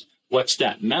asking me, he says, what's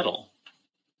that medal?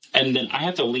 And then I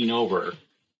have to lean over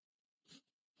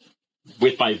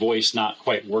with my voice not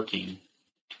quite working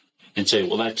and say,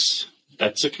 well, that's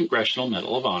a Congressional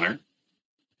Medal of Honor.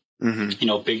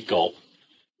 Mm-hmm. Big gulp.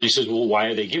 And he says, well, why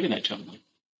are they giving that to him?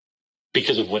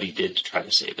 Because of what he did to try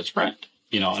to save his friend.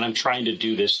 And I'm trying to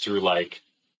do this through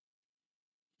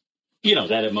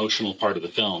that emotional part of the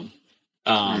film.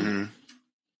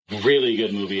 Really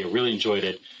good movie. I really enjoyed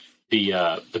it.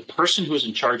 The person who was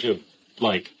in charge of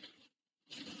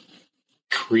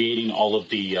creating all of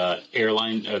the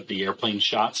airplane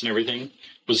shots and everything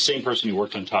was the same person who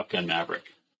worked on Top Gun Maverick.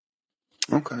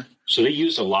 Okay. So they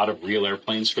used a lot of real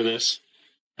airplanes for this.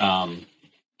 I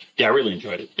really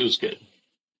enjoyed it. It was good.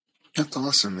 That's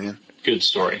awesome, man. Good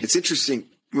story. It's interesting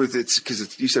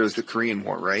because you said it was the Korean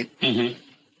War, right? Mm-hmm.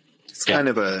 It's kind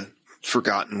of a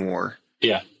forgotten war.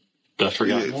 Yeah. The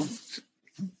Forgotten War?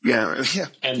 Yeah.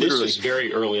 And literally. This was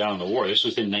very early on in the war. This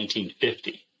was in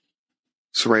 1950.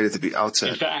 So right at the outset.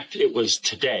 In fact, it was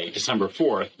today, December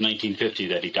 4th, 1950,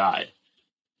 that he died.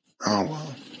 Oh,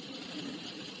 wow.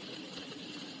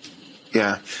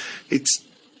 Yeah.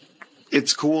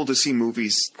 It's cool to see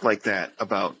movies like that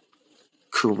about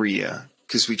Korea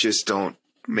because we just don't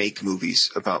make movies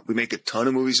we make a ton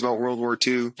of movies about World War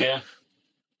II. Yeah.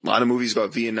 A lot of movies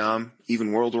about Vietnam,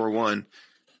 even World War I.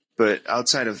 But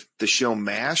outside of the show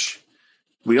MASH,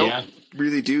 we don't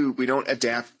we don't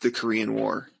adapt the Korean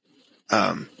War.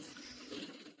 And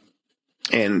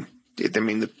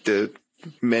the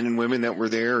men and women that were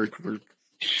there were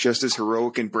just as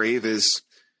heroic and brave as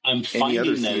any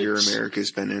other theater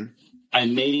America's been in.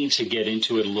 I'm meaning to get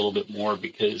into it a little bit more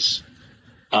because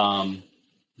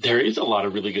there is a lot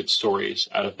of really good stories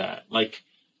out of that. Like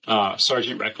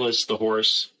Sergeant Reckless, the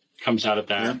horse, comes out of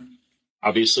that. Yeah.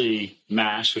 Obviously,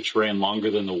 MASH, which ran longer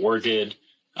than the war did.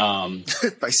 By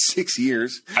 6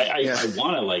 years. I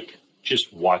want to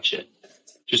just watch it.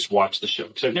 Just watch the show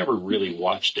because I've never really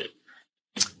watched it.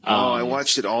 I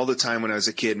watched it all the time when I was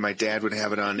a kid. My dad would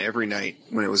have it on every night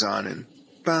when it was on. And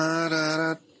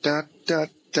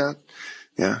ba-da-da-da-da-da.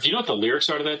 Yeah. Do you know what the lyrics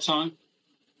are to that song?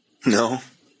 No.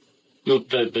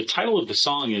 The title of the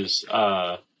song is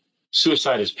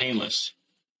Suicide is Painless.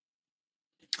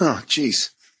 Oh,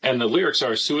 jeez. And the lyrics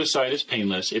are, suicide is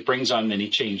painless. It brings on many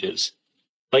changes.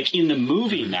 Like in the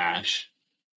movie MASH,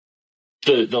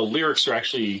 the lyrics are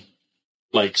actually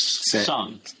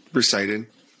sung. Recited.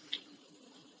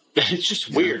 It's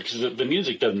just weird because the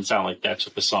music doesn't sound like that's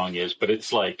what the song is, but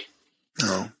it's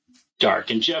dark.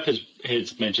 And Jeff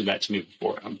has mentioned that to me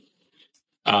before.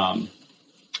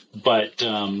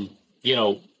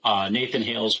 Nathan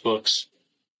Hale's books,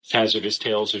 Hazardous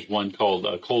Tales, there's one called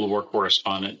Cold War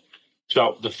Correspondent. It's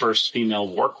about the first female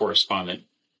war correspondent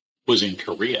was in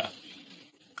Korea.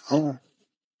 Oh.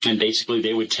 And basically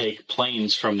they would take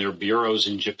planes from their bureaus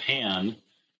in Japan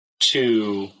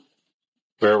to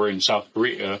wherever in South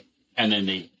Korea, and then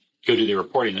they go do their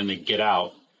reporting, and then they get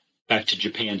out back to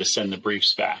Japan to send the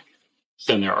briefs back,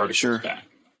 send their articles back.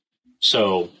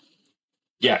 So,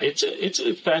 yeah, it's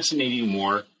a fascinating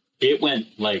war. It went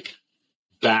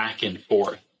back and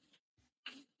forth,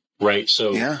 right?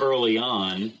 So early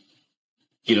on,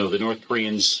 the North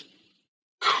Koreans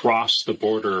crossed the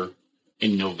border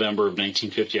in November of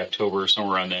 1950, October,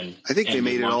 somewhere around then. I think they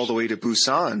made it all the way to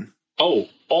Busan. Oh,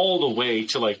 all the way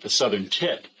to the southern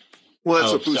tip. Well,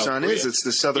 that's what Busan is. It's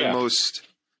the southernmost.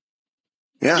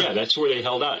 Yeah, that's where they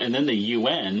held out. And then the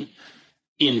UN,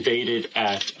 invaded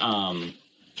at oh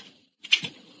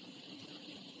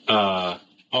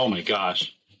my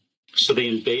gosh. So they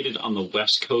invaded on the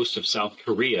west coast of South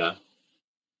Korea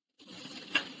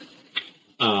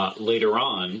later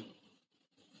on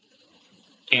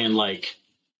and like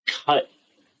cut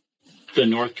the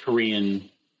North Korean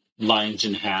lines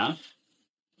in half.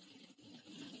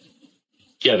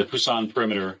 Yeah, the Pusan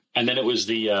perimeter. And then it was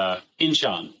the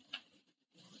Incheon.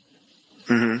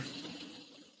 Mm-hmm.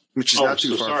 Which is not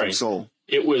too far from Seoul.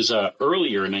 It was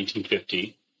earlier in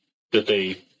 1950 that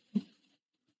they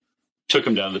took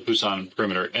them down the Pusan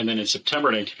perimeter. And then in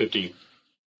September 1950,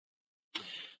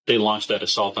 they launched that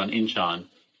assault on Incheon.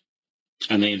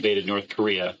 And they invaded North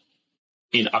Korea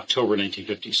in October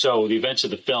 1950. So the events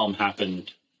of the film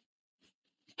happened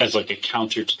as like a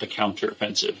counter to the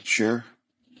counteroffensive. Sure.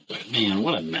 But man,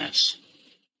 what a mess.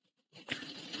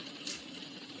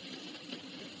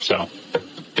 So,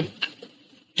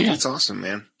 yeah. That's awesome,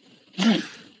 man. Right.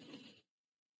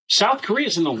 South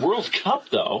Korea's in the World Cup,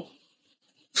 though.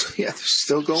 Yeah, they're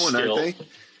still going, aren't they?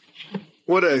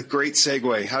 What a great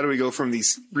segue. How do we go from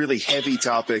these really heavy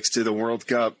topics to the World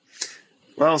Cup?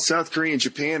 Well, South Korea and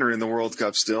Japan are in the World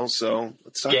Cup still, so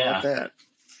let's talk about that.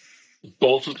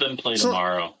 Both of them play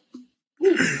tomorrow.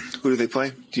 Who do they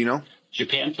play? Do you know?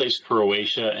 Japan plays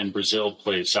Croatia and Brazil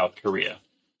plays South Korea.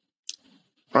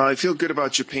 Well, I feel good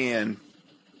about Japan.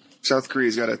 South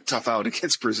Korea's got a tough out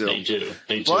against Brazil. They do.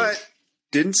 But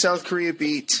didn't South Korea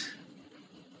beat...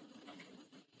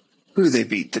 Who did they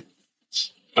beat?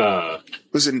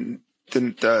 Was it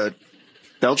the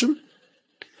Belgium?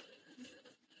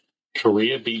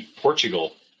 Korea beat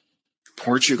Portugal.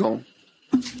 Portugal.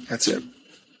 That's it.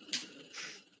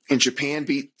 And Japan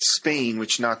beat Spain,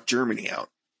 which knocked Germany out.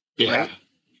 Yeah. Right?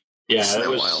 Yeah, Isn't that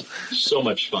was wild? So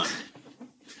much fun.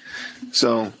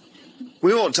 So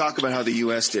we won't talk about how the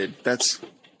U.S. did. That's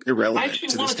irrelevant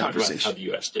to this conversation. I actually want to talk about how the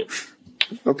U.S. did.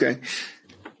 Okay.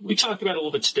 We talked about it a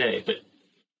little bit today, but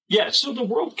yeah, so the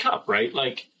World Cup, right?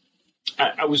 Like,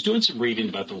 I was doing some reading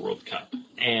about the World Cup,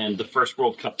 and the first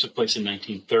World Cup took place in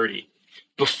 1930.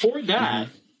 Before that,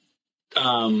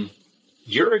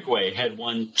 Uruguay had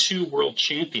won 2 world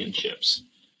championships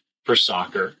for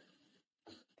soccer,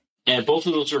 and both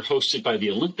of those were hosted by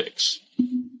the Olympics.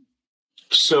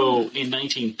 So in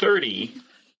 1930,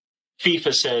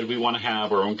 FIFA said, we want to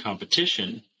have our own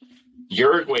competition.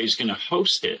 Uruguay is going to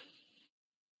host it.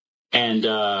 And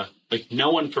like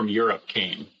no one from Europe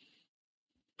came.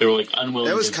 They were like unwilling.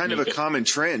 That was kind of a common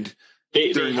trend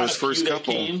during those first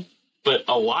couple. Came, but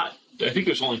a lot. I think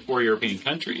there's only 4 European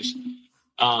countries,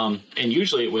 and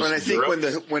usually it was. And I think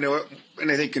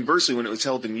and I think conversely, when it was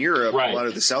held in Europe, a lot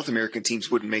of the South American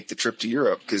teams wouldn't make the trip to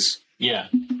Europe because they had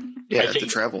to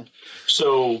travel.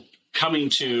 So coming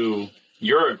to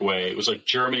Uruguay, it was like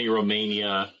Germany,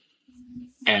 Romania,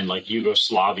 and like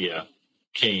Yugoslavia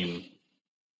came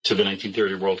to the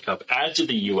 1930 World Cup, as did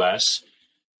the U.S.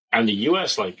 And the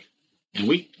U.S. and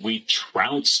we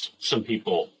trounced some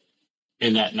people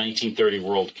in that 1930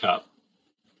 World Cup.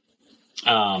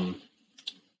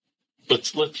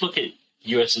 Let's look at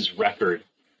U.S.'s record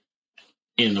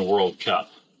in the World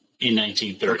Cup in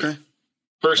 1930. Okay.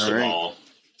 First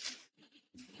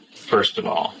of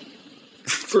all,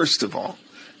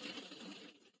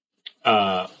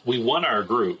 we won our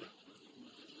group.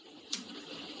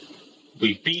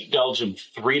 We beat Belgium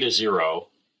 3-0.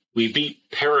 We beat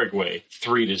Paraguay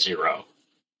 3-0.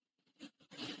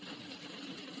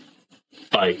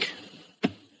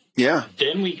 Yeah.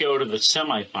 Then we go to the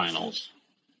semifinals.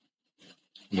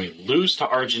 We lose to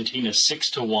Argentina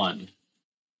 6-1.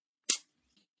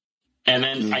 And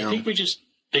then I think they just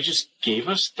gave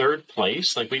us third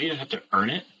place. Like, we didn't have to earn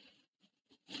it.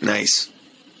 Nice.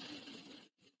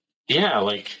 Yeah,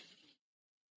 wait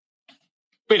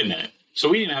a minute. So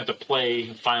we didn't have to play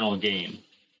a final game.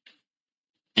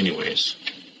 Anyways,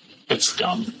 that's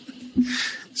dumb.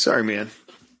 Sorry, man.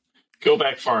 Go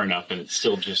back far enough and it's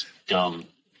still just dumb.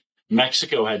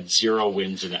 Mexico had 0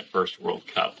 wins in that first World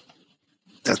Cup.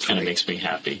 That's kind of makes me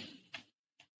happy.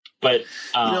 But,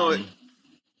 FIFA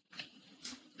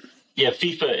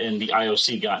and the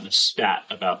IOC got in a spat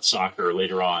about soccer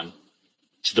later on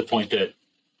to the point that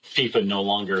FIFA no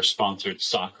longer sponsored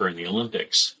soccer in the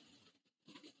Olympics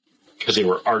because they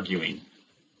were arguing.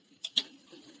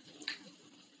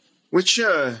 Which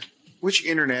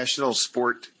international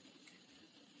sport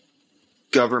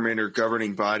government or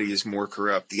governing body is more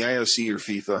corrupt, the IOC or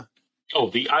FIFA? Oh,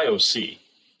 the IOC.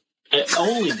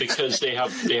 Only because they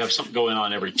have something going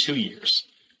on every 2 years.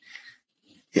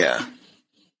 Yeah.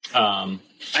 I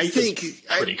think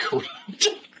pretty corrupt.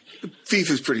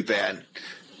 FIFA's pretty bad.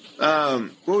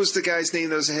 What was the guy's name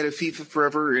that was the head of FIFA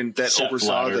forever and that Sepp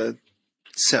oversaw Blatter. the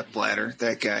Sepp Blatter?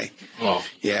 That guy. Oh,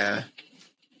 Yeah.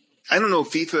 I don't know if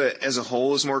FIFA as a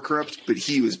whole is more corrupt, but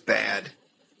he was bad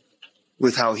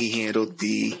with how he handled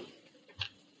the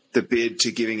bid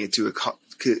to giving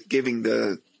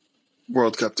the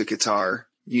World Cup to Qatar.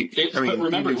 But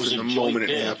remember, you it knew was from a the joint moment it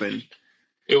bid. happened.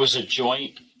 It was a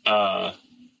joint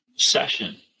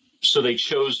session. So they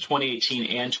chose 2018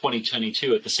 and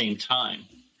 2022 at the same time.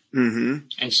 Mm-hmm.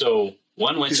 And so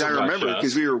one went Because to I remember, Russia.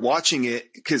 because we were watching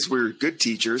it, because we were good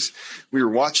teachers, we were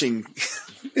watching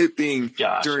it being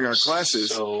Gosh, during I our was classes.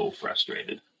 So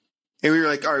frustrated. And we were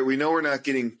like, all right, we know we're not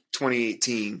getting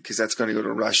 2018 because that's going to go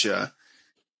to Russia.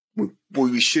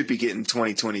 We should be getting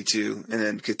 2022. And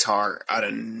then Qatar out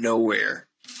of nowhere.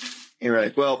 And we're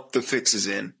like, well, the fix is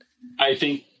in. I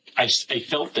think I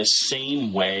felt the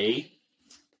same way.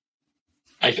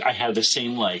 I had the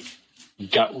same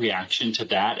gut reaction to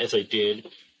that as I did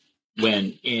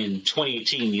when in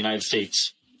 2018 the United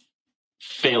States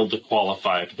failed to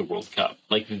qualify for the World Cup.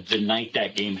 Like the night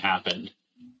that game happened,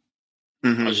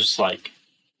 Mm-hmm. I was just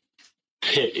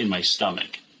pit in my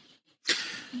stomach.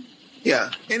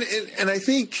 Yeah. And I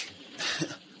think,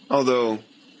 although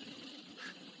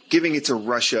giving it to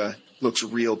Russia looks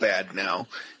real bad now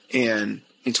and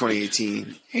in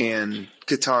 2018 and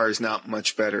Qatar is not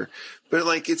much better, but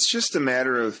it's just a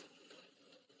matter of,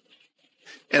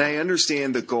 and I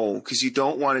understand the goal because you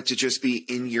don't want it to just be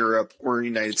in Europe or the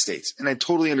United States. And I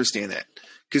totally understand that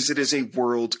because it is a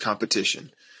world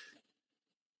competition.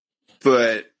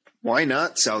 But why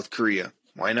not South Korea?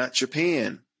 Why not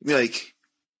Japan? There's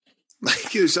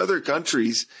other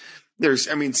countries.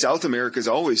 South America's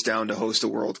always down to host a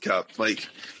World Cup.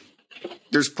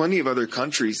 There's plenty of other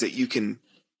countries that you can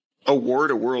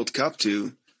award a World Cup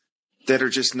to that are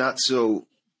just not so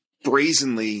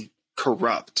brazenly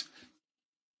corrupt.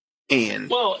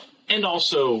 And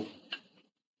also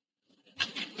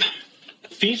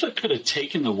FIFA could have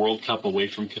taken the World Cup away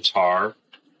from Qatar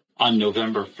on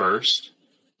November 1st,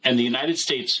 and the United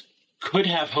States could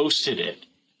have hosted it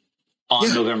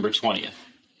on November 20th.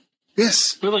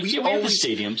 yes, We're we have the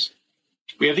stadiums,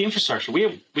 we have the infrastructure, we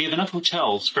have enough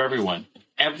hotels for everyone.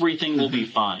 Everything will be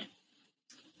fine.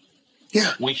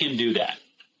 Yeah, we can do that.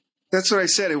 That's what I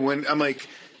said. And when I'm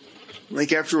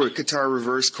after what Qatar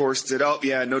reverse course did,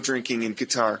 no drinking in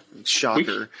Qatar.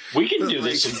 Shocker. We can do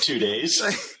this in 2 days.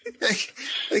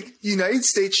 United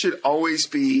States should always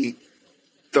be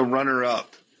the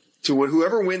runner-up to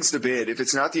whoever wins the bid. If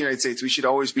it's not the United States, we should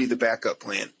always be the backup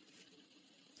plan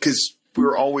because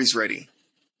we're always ready.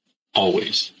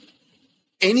 Always.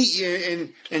 And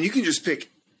you can just pick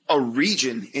a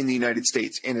region in the United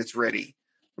States and it's ready.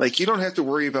 You don't have to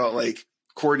worry about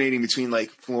coordinating between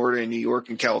Florida and New York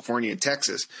and California and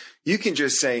Texas. You can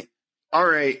just say, all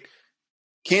right,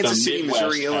 Kansas City,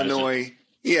 Missouri, Illinois.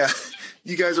 Yeah.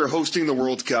 You guys are hosting the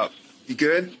World Cup. You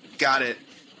good? Got it.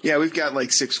 Yeah. We've got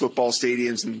 6 football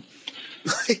stadiums and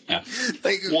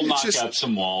we'll knock out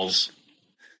some walls.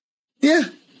 Yeah.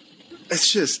 It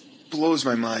just blows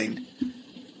my mind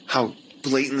how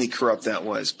blatantly corrupt that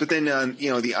was. But then on,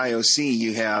 the IOC,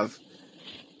 you have,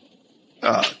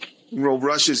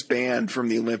 Russia's banned from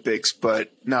the Olympics,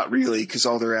 but not really because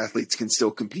all their athletes can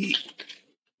still compete.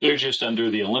 They're just under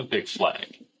the Olympic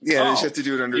flag. Yeah, they just have to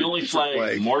do it under the only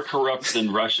flag more corrupt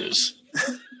than Russia's.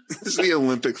 It's the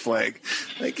Olympic flag.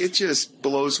 It just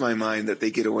blows my mind that they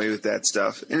get away with that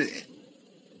stuff. And,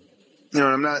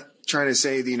 I'm not trying to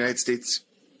say the United States,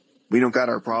 we don't got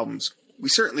our problems. We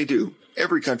certainly do.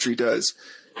 Every country does.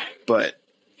 But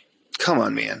come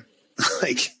on, man.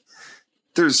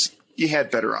 You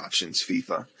had better options,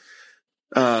 FIFA.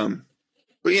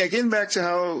 But yeah, getting back to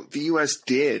how the U.S.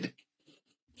 did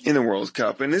in the World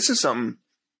Cup. And this is something,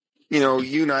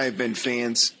 you and I have been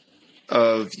fans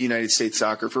of United States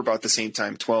soccer for about the same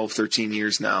time, 12, 13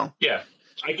 years now. Yeah.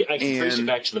 I can trace it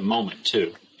back to the moment,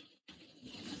 too.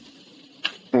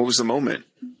 What was the moment?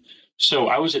 So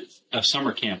I was at a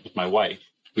summer camp with my wife.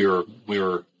 We were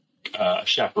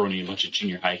chaperoning a bunch of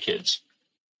junior high kids.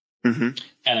 Mm-hmm.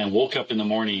 And I woke up in the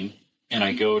morning and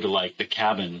I go to the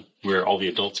cabin where all the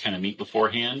adults kind of meet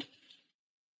beforehand.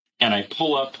 And I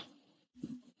pull up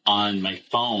on my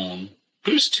phone.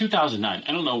 It was 2009.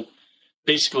 I don't know.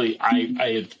 Basically, I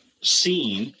had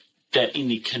seen that in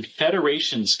the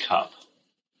Confederations Cup,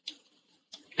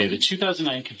 the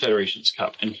 2009 Confederations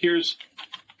Cup, and here's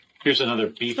another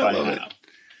beef I have.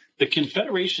 The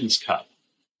Confederations Cup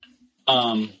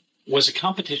was a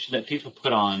competition that FIFA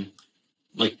put on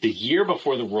the year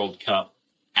before the World Cup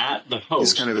at the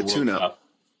host. It's kind of a tune-up.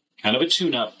 Kind of a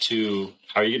tune-up to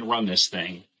how are you going to run this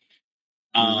thing.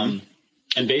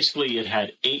 And basically it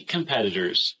had 8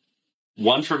 competitors,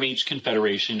 one from each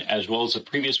confederation, as well as a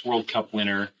previous World Cup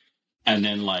winner. And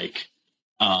then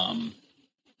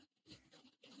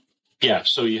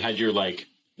so you had your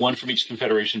one from each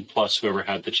confederation plus whoever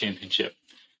had the championship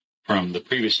from the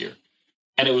previous year.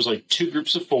 And it was 2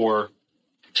 groups of 4,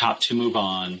 top 2 move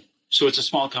on. So it's a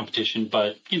small competition,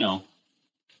 but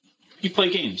you play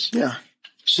games. Yeah.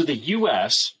 So the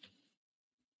U.S.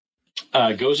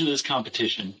 Goes into this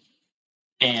competition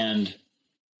and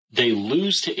they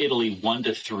lose to Italy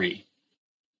 1-3.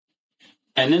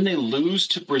 And then they lose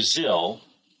to Brazil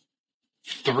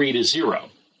 3-0.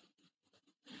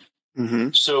 Mm-hmm.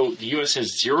 So the U.S.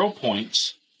 has 0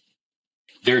 points.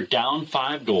 They're down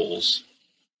 5 goals.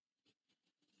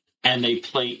 And they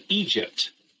play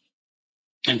Egypt.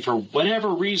 And for whatever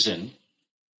reason,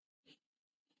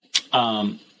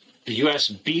 the U.S.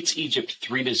 beats Egypt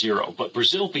 3-0. But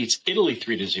Brazil beats Italy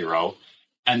 3-0.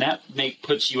 And that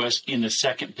puts U.S. in the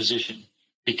second position.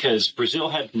 Because Brazil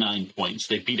had 9 points.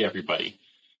 They beat everybody.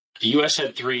 The U.S.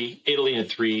 had 3. Italy had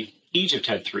 3. Egypt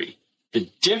had 3. The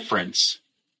difference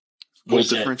was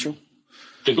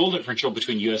the goal differential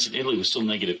between U.S. and Italy was still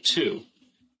 -2.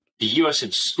 The U.S.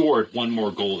 had scored 1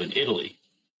 more goal than Italy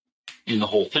in the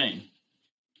whole thing.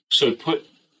 So it put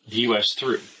the U.S.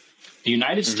 through. The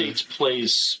United States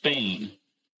plays Spain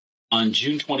on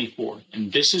June 24th.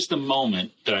 And this is the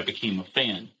moment that I became a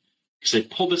fan. Because I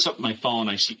pulled this up on my phone.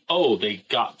 I see, they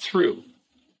got through.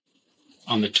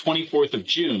 On the 24th of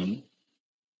June,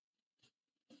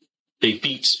 they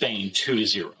beat Spain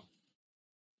 2-0.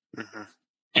 Mm-hmm.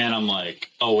 And I'm like,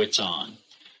 it's on.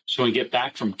 So when we get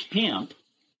back from camp,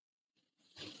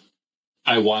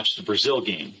 I watched the Brazil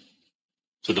game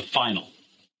to the final.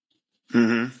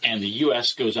 Mm-hmm. And the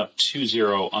U.S. goes up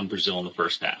 2-0 on Brazil in the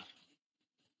first half.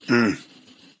 Mm.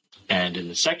 And in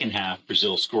the second half,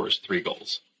 Brazil scores 3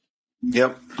 goals.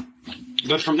 Yep.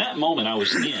 But from that moment, I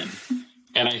was in.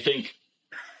 And I think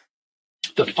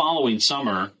the following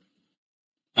summer,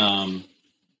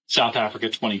 South Africa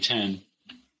 2010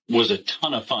 was a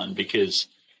ton of fun because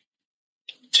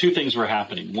 2 things were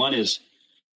happening. One is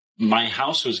my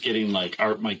house was getting my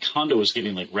condo was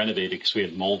getting renovated because we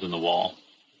had mold in the wall.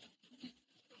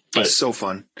 But so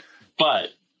fun.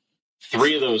 But 4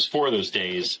 of those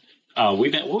days, we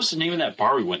met. What was the name of that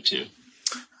bar we went to?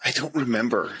 I don't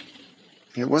remember.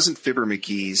 It wasn't Fibber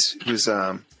McGee's. It was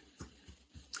I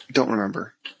don't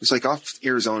remember. It was off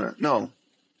Arizona. No.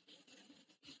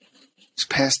 It's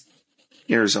past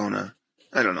Arizona.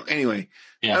 I don't know. Anyway,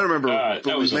 I don't remember.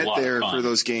 But we met there for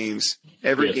those games.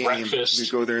 Every game, we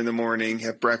go there in the morning,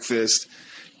 have breakfast,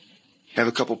 have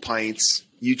a couple pints.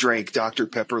 You drank Dr.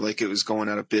 Pepper like it was going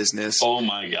out of business. Oh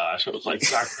my gosh. It was like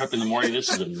Dr. Pepper in the morning. This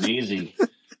is amazing.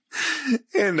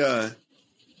 And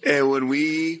when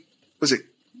was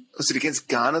it against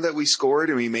Ghana that we scored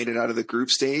and we made it out of the group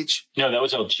stage? No, that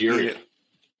was Algeria.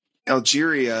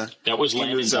 That was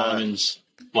Landon Donovan's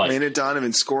life. Landon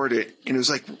Donovan scored it, and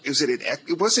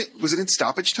it was it in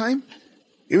stoppage time?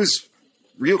 It was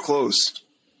real close.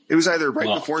 It was either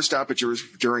before stoppage or it was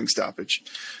during stoppage.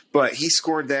 But he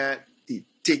scored that. He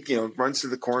runs to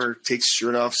the corner, takes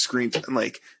shirt off, screams. I'm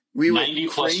we were 90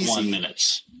 plus crazy. 1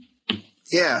 minutes.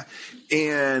 Yeah.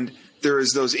 And there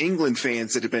was those England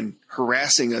fans that have been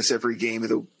harassing us every game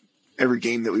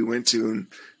that we went to and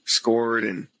scored.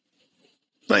 And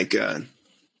I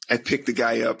picked the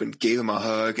guy up and gave him a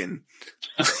hug, and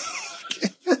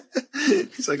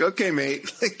he's like, "Okay, mate."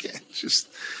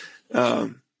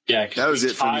 That was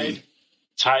it for me.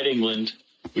 Tied England.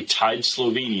 We tied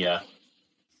Slovenia.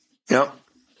 Yep.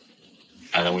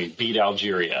 And then we beat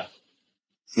Algeria.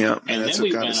 Yep. And then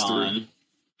we went on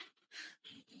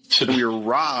we were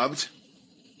robbed.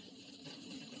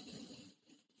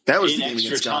 That was in the game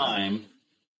extra time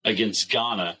against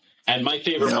Ghana. And my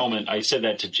favorite moment, I said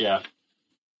that to Jeff,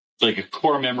 a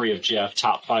core memory of Jeff,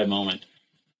 top 5 moment,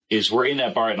 is we're in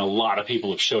that bar and a lot of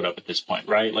people have showed up at this point,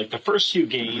 right? The first few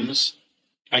games,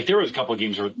 there was a couple of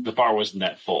games where the bar wasn't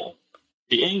that full.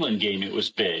 The England game, it was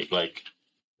big.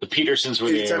 The Petersons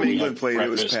were there. Anytime England played, it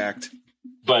was packed.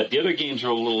 But the other games were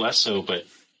a little less so. But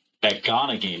that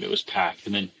Ghana game, it was packed.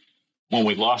 And then when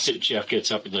we lost it, Jeff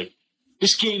gets up and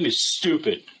this game is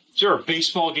stupid. Is there a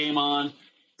baseball game on?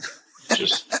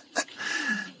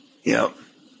 Yep.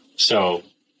 So,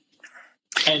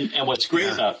 and what's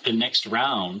great about the next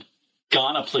round,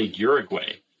 Ghana played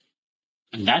Uruguay.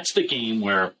 And that's the game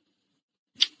where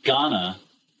Ghana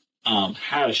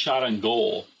had a shot on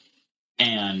goal,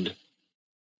 and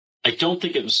I don't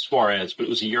think it was Suarez, but it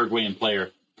was a Uruguayan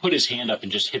player, put his hand up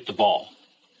and just hit the ball.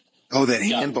 Oh, that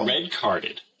handball. Red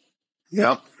carded.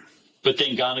 Yep. But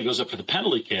then Ghana goes up for the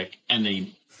penalty kick, and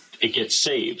it gets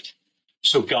saved.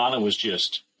 So Ghana was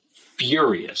just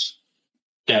furious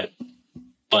that,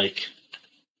 like,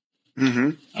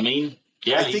 I mean,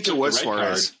 yeah, I think it was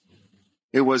Suarez.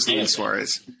 It was Luis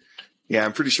Suarez. Yeah,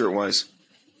 I'm pretty sure it was.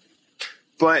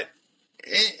 But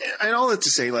and all that to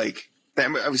say, like,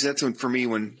 that's when, for me,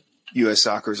 when U.S.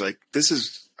 soccer is like,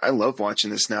 I love watching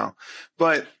this now.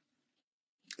 But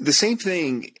the same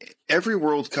thing, every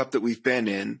World Cup that we've been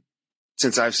in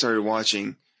since I've started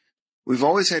watching, we've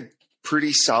always had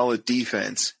pretty solid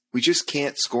defense. We just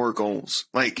can't score goals.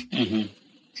 Like,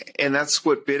 and that's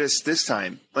what bit us this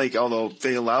time. Like, although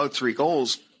they allowed 3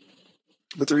 goals,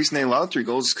 but the reason they allowed 3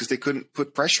 goals is because they couldn't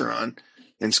put pressure on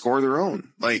and score their own.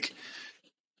 Like,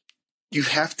 you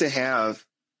have to have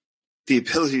the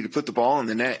ability to put the ball in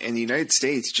the net. And the United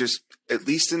States, just, at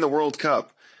least in the World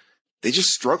Cup, they just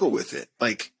struggle with it.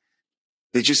 Like,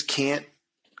 they just can't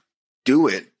do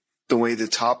it the way the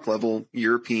top level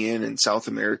European and South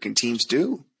American teams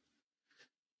do.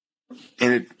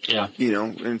 And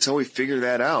until we figure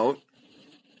that out,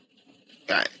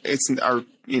 it's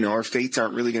our fates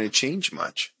aren't really going to change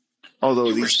much.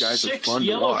 Although these guys are fun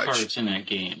to watch. 6 yellow cards in that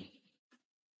game.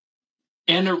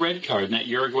 And a red card in that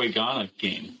Uruguay-Ghana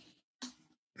game.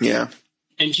 Yeah.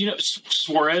 And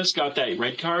Suarez got that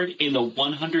red card in the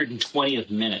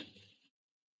 120th minute.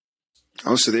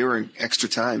 Oh, so they were in extra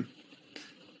time.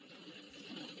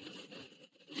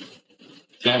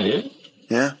 Is that it?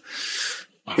 Yeah.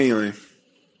 Wow. Anyway,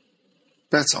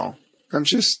 that's all. I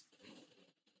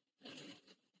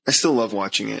still love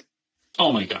watching it.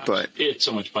 Oh my gosh. But it's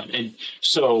so much fun. And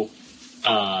so,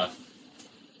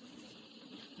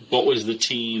 what was the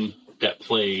team that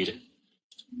played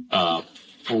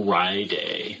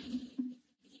Friday?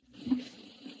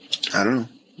 I don't know.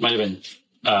 Might have been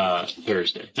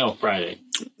Thursday. No, Friday.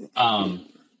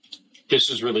 This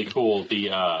was really cool.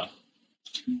 The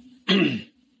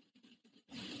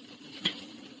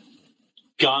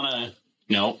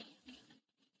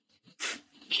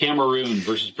Cameroon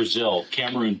versus Brazil.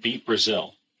 Cameroon beat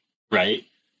Brazil, right?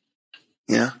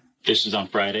 Yeah. This was on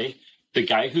Friday. The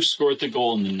guy who scored the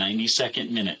goal in the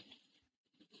 92nd minute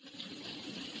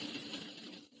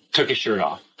took his shirt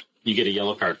off. You get a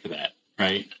yellow card for that,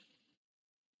 right?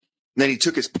 Then he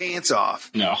took his pants off.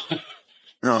 No.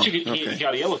 Oh, He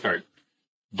got a yellow card.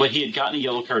 But he had gotten a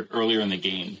yellow card earlier in the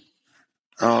game.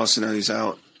 Oh, so now he's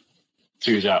out.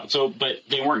 So he was out. But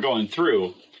they weren't going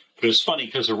through. But it was funny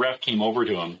because the ref came over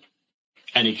to him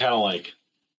and he kind of like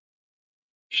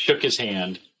shook his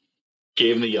hand,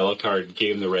 gave him the yellow card,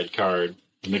 gave him the red card,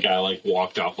 and the guy like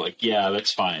walked off like, yeah,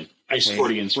 that's fine. I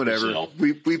scored against Brazil.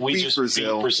 We beat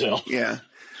Brazil. Beat Brazil. Yeah.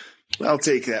 I'll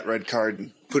take that red card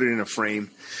and put it in a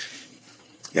frame.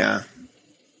 Yeah.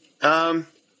 But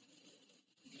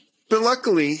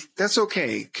luckily, that's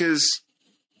okay, because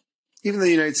even though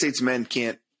the United States men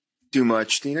can't do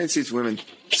much, the United States women's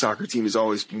soccer team is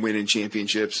always winning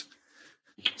championships.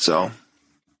 So,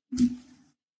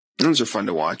 those are fun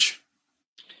to watch.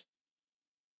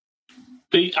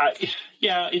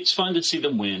 It's fun to see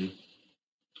them win.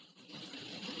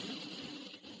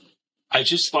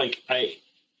 It's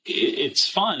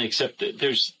fun, except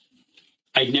that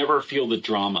I never feel the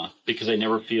drama because I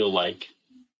never feel like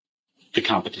the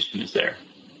competition is there.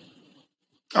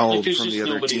 Oh, like there's from just the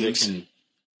other nobody teams that can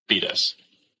beat us.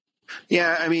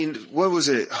 Yeah, I mean, what was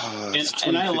it?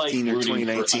 And I like 2015 or rooting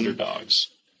 2019. for underdogs.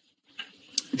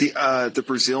 The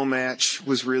Brazil match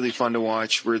was really fun to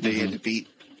watch, where they had to beat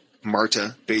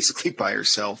Marta basically by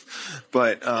herself.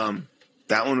 But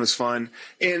that one was fun.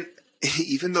 And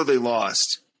even though they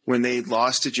lost, when they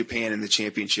lost to Japan in the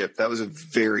championship, that was a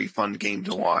very fun game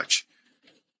to watch.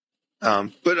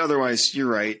 But otherwise, you're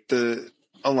right.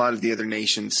 A lot of the other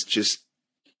nations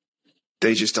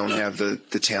they just don't have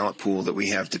the talent pool that we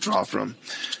have to draw from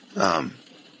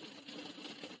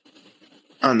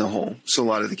on the whole. So a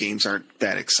lot of the games aren't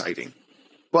that exciting.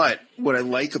 But what I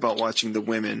like about watching the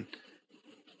women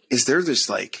is they're just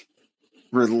like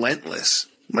relentless.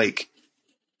 Like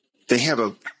they have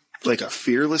a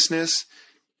fearlessness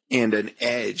and an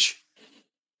edge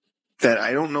that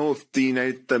I don't know if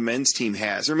the men's team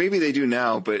has, or maybe they do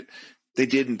now, but they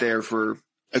didn't there for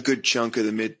a good chunk of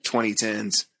the mid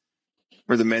 2010s,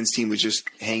 where the men's team would just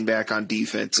hang back on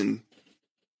defense and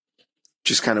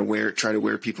just kind of try to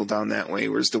wear people down that way.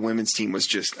 Whereas the women's team was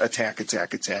just attack,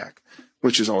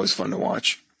 which was always fun to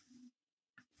watch.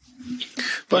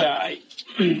 But yeah,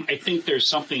 I think there's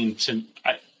something to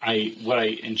what I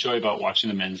enjoy about watching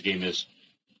the men's game is,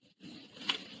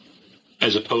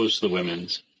 as opposed to the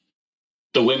women's,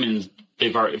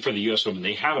 they've already, for the U.S. women,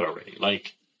 they have it already.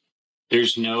 Like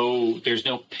there's no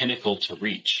pinnacle to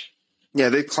reach. Yeah,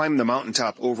 they climbed the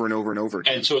mountaintop over and over and over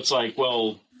again. And so it's like,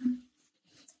 well,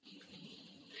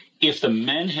 if the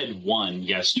men had won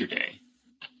yesterday,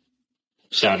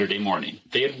 Saturday morning,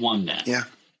 they had won that. Yeah.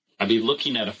 I'd be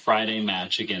looking at a Friday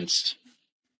match against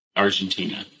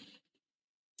Argentina.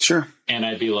 Sure. And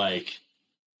I'd be like,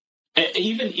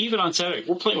 even on Saturday,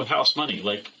 we're playing with house money.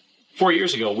 Like 4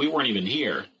 years ago, we weren't even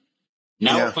here.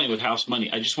 Now we're playing with house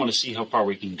money. I just want to see how far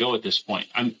we can go at this point.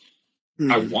 I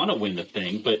want to win the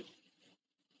thing, but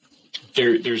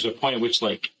there's a point at which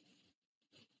like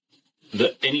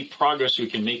any progress we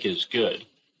can make is good.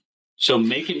 So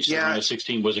making it to the round of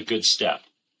 16 was a good step.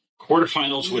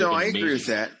 Quarterfinals would have been amazing. I agree with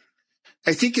that.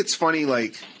 I think it's funny,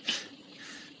 like,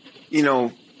 you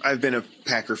know, I've been a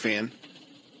Packer fan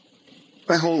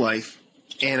my whole life,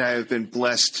 and I've been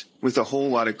blessed with a whole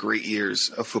lot of great years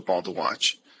of football to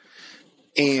watch.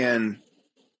 And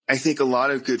I think a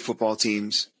lot of good football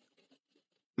teams,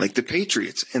 like the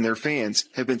Patriots and their fans,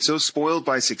 have been so spoiled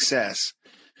by success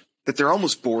that they're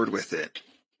almost bored with it.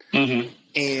 Mm-hmm.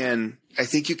 And I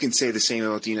think you can say the same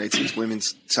about the United States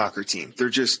women's soccer team. They're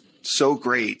just so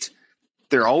great.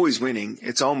 They're always winning.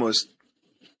 It's almost,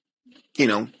 you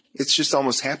know, it's just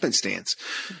almost happenstance.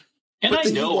 And I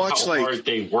know how hard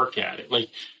they work at it. Like,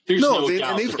 there's no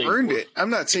doubt and they've earned it. I'm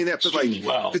not saying that, but like,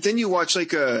 but then you watch like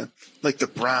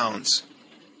the Browns,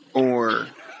 or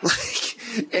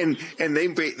like, and they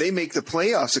make the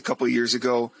playoffs a couple of years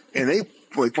ago, and they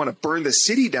like want to burn the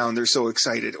city down. They're so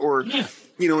excited. Or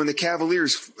you know, in the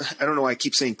Cavaliers, I don't know why I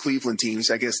keep saying Cleveland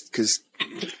teams. I guess because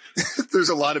there's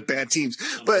a lot of bad teams.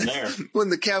 But when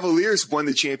the Cavaliers won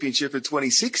the championship in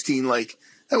 2016, like,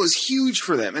 that was huge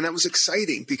for them, and that was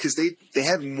exciting because they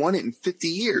hadn't won it in 50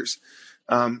 years.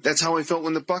 That's how I felt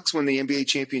when the Bucks won the NBA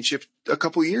championship a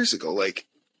couple years ago. Like,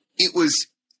 it was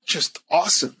just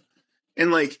awesome.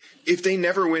 And like, if they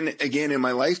never win again in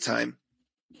my lifetime,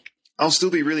 I'll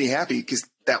still be really happy because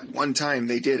that one time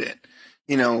they did it.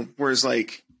 You know, whereas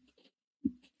like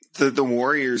the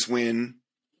Warriors win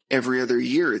every other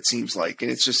year, it seems like,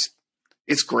 and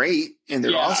it's great and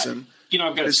they're awesome. You know,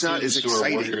 I've got it's not as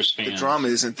exciting. Warriors fans. The drama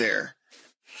isn't there.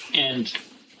 And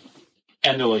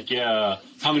they're like, yeah,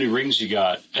 how many rings you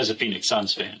got as a Phoenix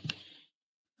Suns fan?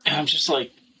 And I'm just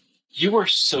like, you are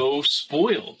so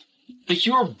spoiled. Like,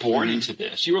 you were born into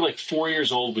this. You were like 4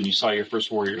 years old when you saw your first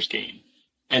Warriors game.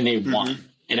 And they won.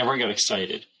 And everyone got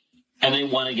excited. And they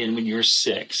won again when you were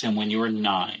 6 and when you were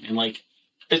 9. And like,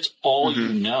 that's all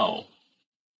you know.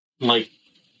 Like,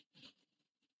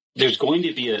 there's going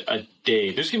to be a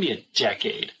day, there's going to be a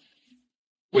decade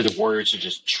where the Warriors are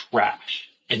just trash.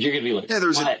 And you're going to be like, yeah,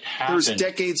 what happened? There was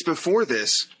decades before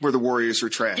this where the Warriors were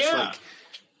trash. Yeah.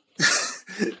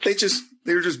 Like,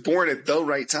 they were just born at the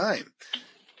right time.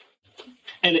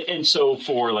 And so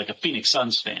for like a Phoenix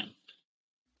Suns fan,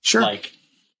 sure. Like,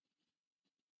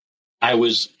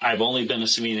 I've only been a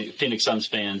Phoenix Suns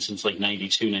fan since like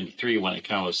 92, 93 when I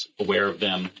kind of was aware of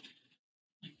them.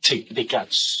 They got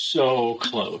so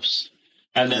close.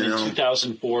 And then in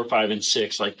 2004, 5, and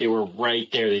 6, like, they were right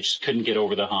there. They just couldn't get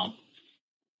over the hump.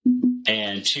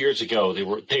 And 2 years ago, they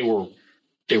were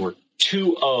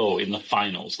 2-0 in the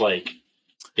finals. Like,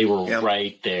 they were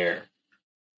right there.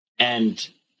 And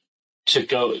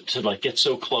to like get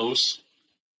so close.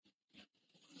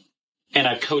 And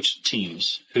I've coached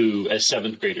teams who, as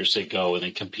 7th graders, they go and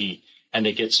they compete and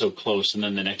they get so close. And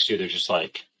then the next year they're just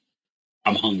like,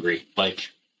 I'm hungry.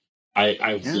 Like,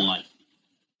 I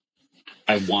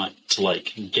want to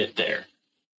like get there.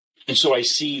 And so I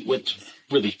see what's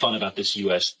really fun about this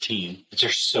U.S. team is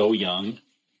they're so young.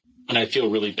 And I feel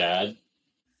really bad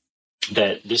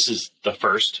that this is the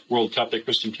first World Cup that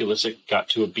Christian Pulisic got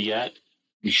to be at.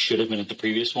 We should have been at the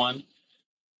previous one.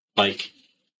 Like,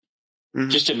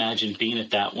 just imagine being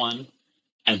at that one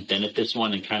and then at this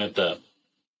one, and kind of the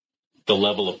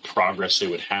level of progress they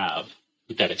would have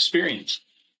with that experience.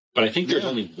 But I think there's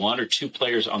only 1 or 2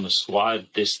 players on the squad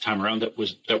this time around that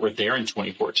were there in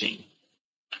 2014.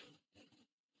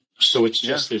 So it's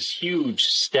just this huge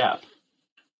step.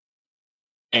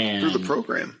 And through the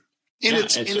program. And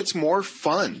it's more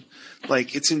fun.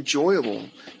 Like, it's enjoyable.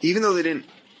 Even though they didn't,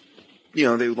 you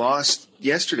know, they lost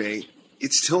yesterday,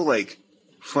 it's still like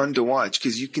fun to watch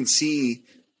because you can see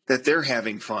that they're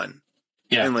having fun.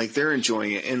 Yeah. And like, they're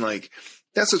enjoying it. And like,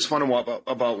 that's what's fun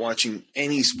about watching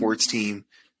any sports team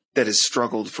that has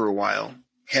struggled for a while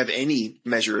have any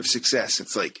measure of success.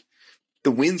 It's like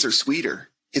the wins are sweeter.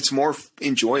 It's more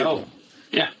enjoyable. Oh,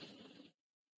 yeah.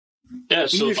 Yeah.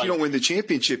 So even if you don't win the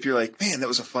championship, you're like, man, that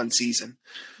was a fun season.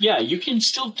 Yeah, you can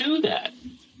still do that.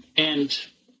 And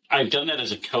I've done that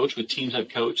as a coach with teams I've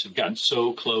coached. I've gotten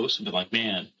so close and been like,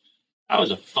 man, that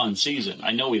was a fun season.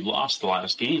 I know we lost the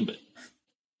last game, but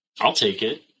I'll take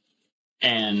it.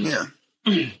 And, Yeah.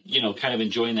 Kind of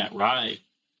enjoying that ride.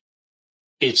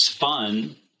 It's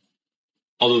fun,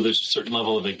 although there's a certain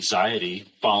level of anxiety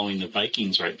following the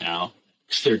Vikings right now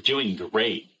because they're doing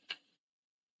great.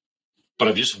 But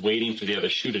I'm just waiting for the other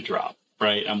shoe to drop,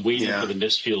 right? I'm waiting for the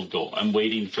missed field goal. I'm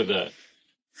waiting for the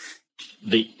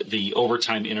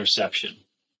overtime interception.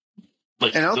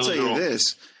 And I'll tell you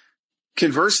this,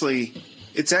 conversely,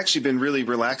 it's actually been really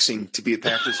relaxing to be a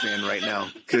Packers fan right now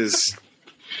because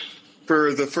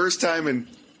for the first time in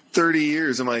 30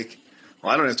 years, I'm like,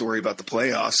 well, I don't have to worry about the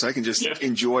playoffs. I can just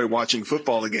enjoy watching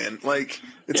football again. Like,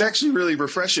 it's actually really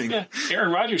refreshing. Yeah,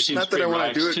 Aaron Rodgers seems not that I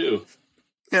want to do it too.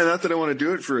 Yeah, not that I want to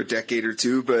do it for a decade or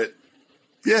two, but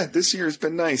yeah, this year has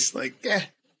been nice. Like,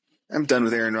 I'm done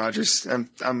with Aaron Rodgers.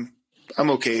 I'm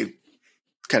okay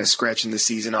kind of scratching the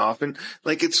season off. And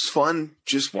like, it's fun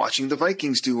just watching the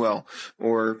Vikings do well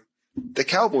or the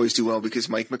Cowboys do well because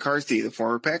Mike McCarthy, the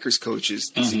former Packers coach, is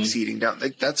succeeding down.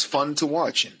 Like, that's fun to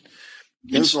watch. And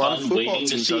there's a lot of football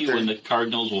teams to see when the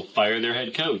Cardinals will fire their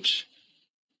head coach.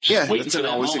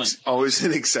 That's always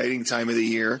an exciting time of the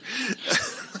year.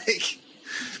 Like,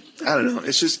 I don't know.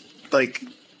 It's just like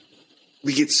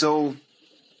we get so,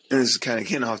 and this is kind of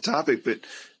getting off topic, but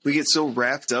we get so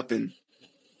wrapped up in,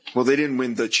 well, they didn't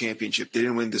win the championship. They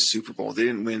didn't win the Super Bowl. They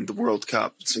didn't win the World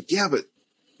Cup. It's like, yeah, but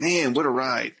man, what a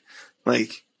ride.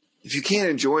 Like, if you can't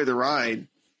enjoy the ride,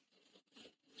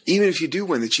 even if you do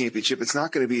win the championship, it's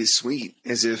not going to be as sweet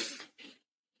as if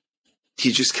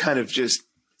you just kind of just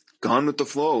gone with the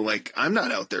flow. Like, I'm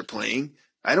not out there playing.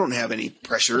 I don't have any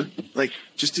pressure. Like,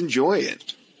 just enjoy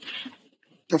it.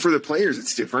 And for the players,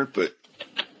 it's different, but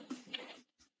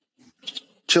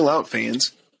chill out,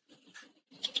 fans.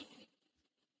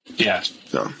 Yeah.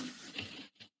 So.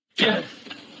 Yeah.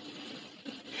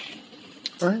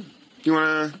 All right. You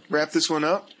want to wrap this one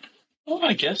up? Well,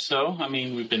 I guess so. I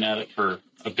mean, we've been at it for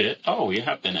a bit. Oh, we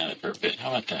have been at it for a bit. How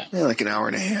about that? Yeah, like an hour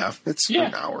and a half. It's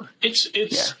an hour. It's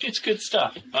good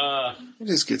stuff. It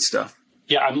is good stuff.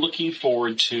 Yeah, I'm looking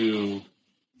forward to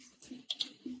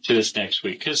this next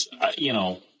week because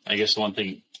I guess the one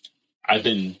thing I've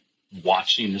been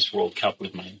watching this World Cup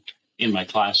in my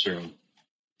classroom,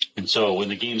 and so when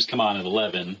the games come on at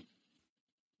 11,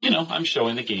 I'm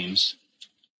showing the games.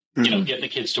 Getting the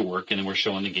kids to work, and then we're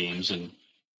showing the games, and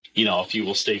a few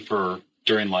will stay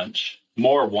during lunch.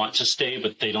 More want to stay,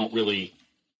 but they're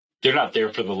not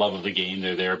there for the love of the game.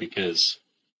 They're there because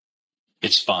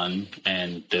it's fun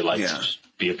and they like to just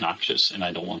be obnoxious, and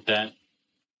I don't want that.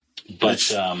 But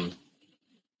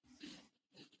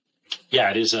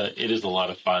it is a lot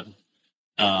of fun.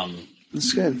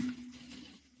 That's good.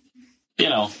 They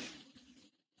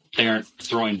aren't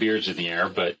throwing beers in the air,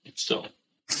 but it's still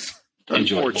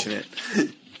enjoyable. Unfortunate.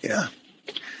 Yeah.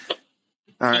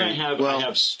 All right. And I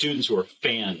have students who are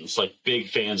fans, like big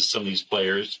fans of some of these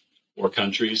players or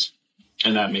countries,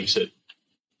 and that makes it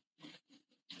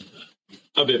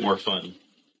a bit more fun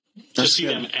to see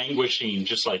them anguishing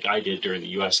just like I did during the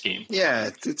U.S. game.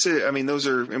 Yeah, those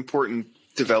are important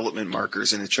development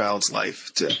markers in a child's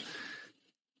life to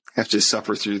have to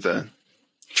suffer through the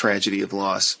tragedy of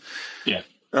loss. Yeah.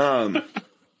 All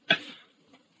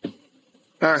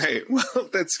right. Well,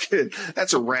 that's good.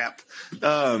 That's a wrap.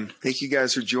 Thank you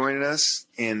guys for joining us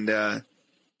and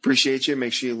appreciate you.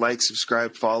 Make sure you like,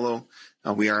 subscribe, follow.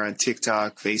 We are on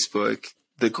TikTok, Facebook,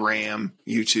 the Gram,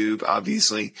 YouTube,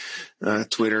 obviously,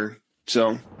 Twitter.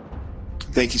 So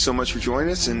thank you so much for joining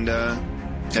us and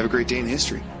have a great day in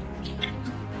history.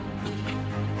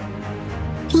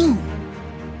 Woo!